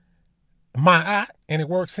Ma'at, and it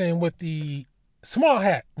works in with the small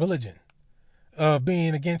hat religion of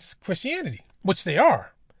being against Christianity, which they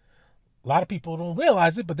are. A lot of people don't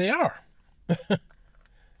realize it, but they are.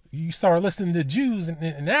 You start listening to Jews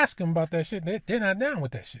and ask them about that shit, they're not down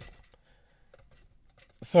with that shit.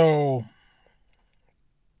 So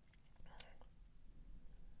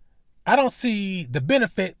I don't see the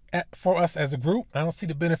benefit for us as a group. I don't see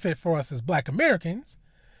the benefit for us as Black Americans,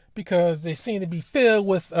 because they seem to be filled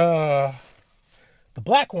with, the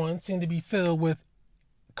black ones seem to be filled with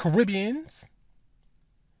Caribbeans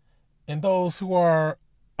and those who are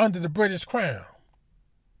under the British crown.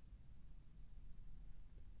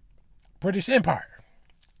 British Empire.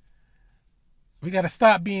 We got to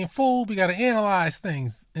stop being fooled. We got to analyze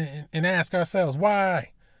things and ask ourselves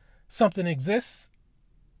why something exists.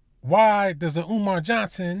 Why does a Umar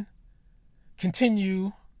Johnson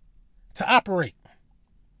continue to operate?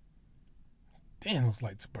 Damn, those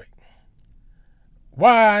lights are bright.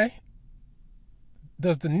 Why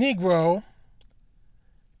does the Negro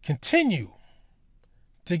continue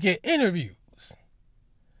to get interviews?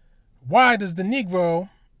 Why does the Negro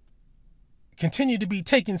continue to be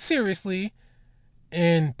taken seriously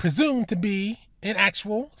and presumed to be an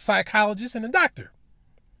actual psychologist and a doctor?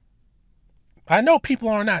 I know people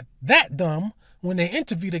are not that dumb when they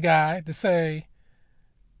interview the guy to say,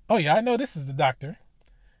 oh yeah, I know this is the doctor.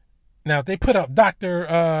 Now, if they put up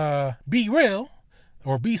Dr. Be Real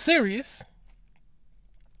or Be Serious,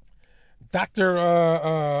 Dr.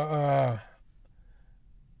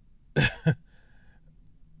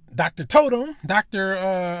 Dr. Totem,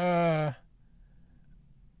 Dr.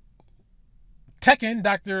 Tekken,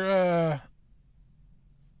 Dr.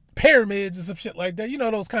 Pyramids and some shit like that. You know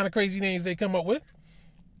those kind of crazy names they come up with.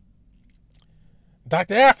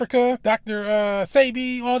 Dr. Africa, Dr.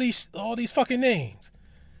 Sabi, all these fucking names.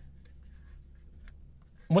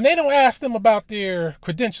 When they don't ask them about their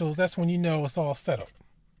credentials, that's when you know it's all set up.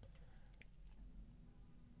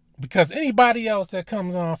 Because anybody else that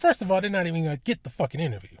comes on, first of all, they're not even going to get the fucking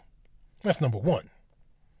interview. That's number one.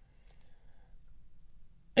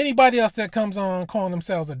 Anybody else that comes on calling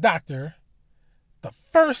themselves a doctor, the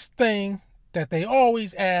first thing that they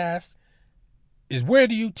always ask is, where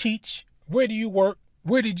do you teach? Where do you work?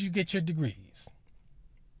 Where did you get your degrees?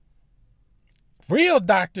 Real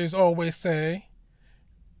doctors always say,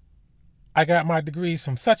 I got my degrees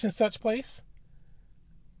from such and such place.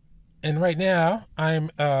 And right now, I'm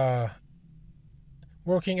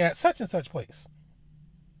working at such and such place.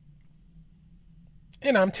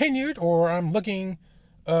 And I'm tenured, or I'm looking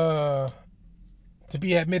to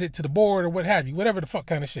be admitted to the board, or what have you. Whatever the fuck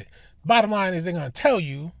kind of shit. Bottom line is, they're going to tell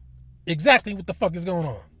you exactly what the fuck is going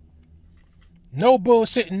on. No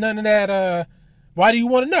bullshit and none of that. Why do you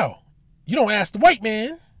want to know? You don't ask the white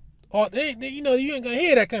man. Or you know, you ain't going to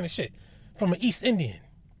hear that kind of shit from an East Indian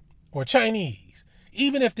or Chinese.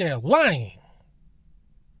 Even if they're lying,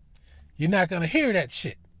 you're not going to hear that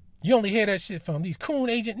shit. You only hear that shit from these coon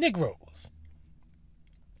agent Negroes.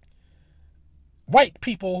 White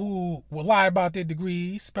people who will lie about their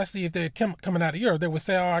degrees, especially if they're coming out of Europe, they would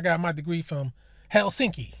say, oh, I got my degree from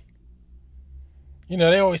Helsinki. You know,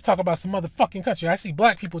 they always talk about some motherfucking country. I see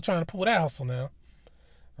black people trying to pull that hustle now.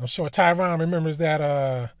 I'm sure Tyron remembers that,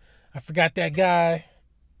 I forgot that guy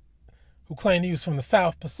who claimed he was from the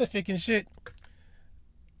South Pacific and shit.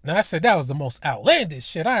 Now, I said that was the most outlandish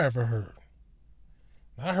shit I ever heard.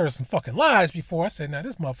 I heard some fucking lies before. I said, now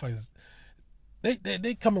this motherfuckers,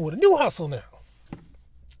 they coming with a new hustle now.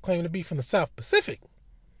 Claiming to be from the South Pacific.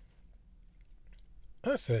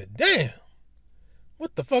 I said, damn,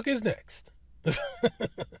 what the fuck is next?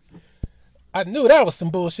 I knew that was some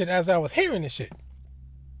bullshit as I was hearing this shit.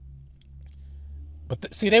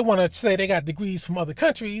 But see, they want to say they got degrees from other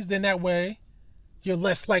countries, then that way you're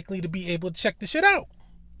less likely to be able to check the shit out.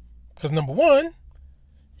 Because number one,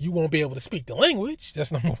 you won't be able to speak the language.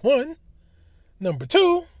 That's number one. Number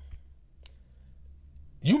two,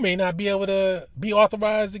 you may not be able to be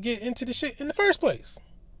authorized to get into the shit in the first place.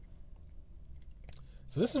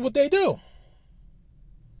 So this is what they do.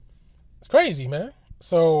 It's crazy, man.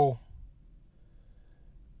 So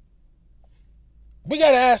we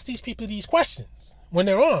got to ask these people these questions when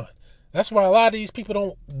they're on. That's why a lot of these people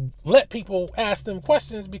don't let people ask them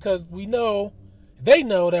questions, because they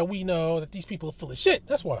know that we know that these people are full of shit.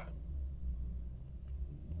 That's why.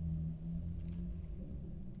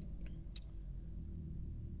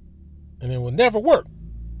 And it will never work.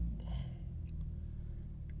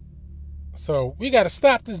 So we got to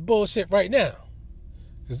stop this bullshit right now.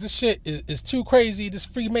 Because this shit is too crazy. This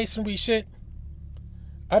Freemasonry shit.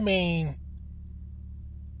 I mean,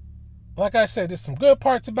 like I said, there's some good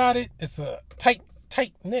parts about it. It's a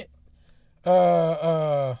tight-knit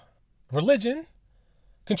religion.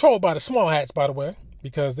 Controlled by the small hats, by the way.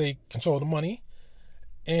 Because they control the money.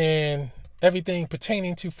 And everything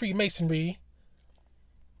pertaining to Freemasonry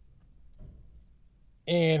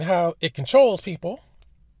and how it controls people.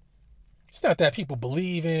 It's not that people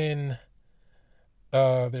believe in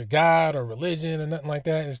their God or religion or nothing like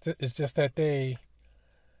that. It's just that they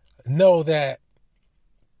know that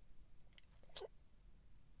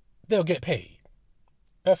they'll get paid.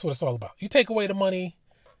 That's what it's all about. You take away the money,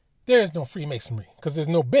 there is no Freemasonry because there's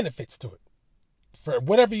no benefits to it. For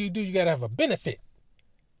whatever you do, you got to have a benefit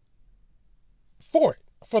for it,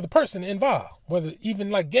 for the person involved, whether even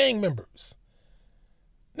like gang members.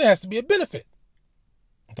 There has to be a benefit.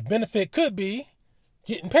 The benefit could be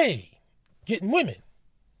getting paid, getting women,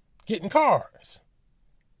 getting cars,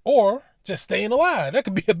 or just staying alive. That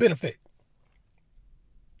could be a benefit.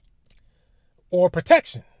 Or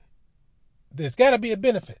protection. There's got to be a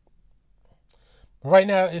benefit. But right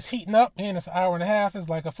now, it's heating up, and it's an hour and a half. It's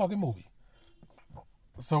like a fucking movie.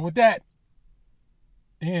 So with that,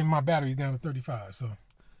 and my battery's down to 35.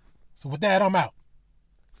 So with that, I'm out.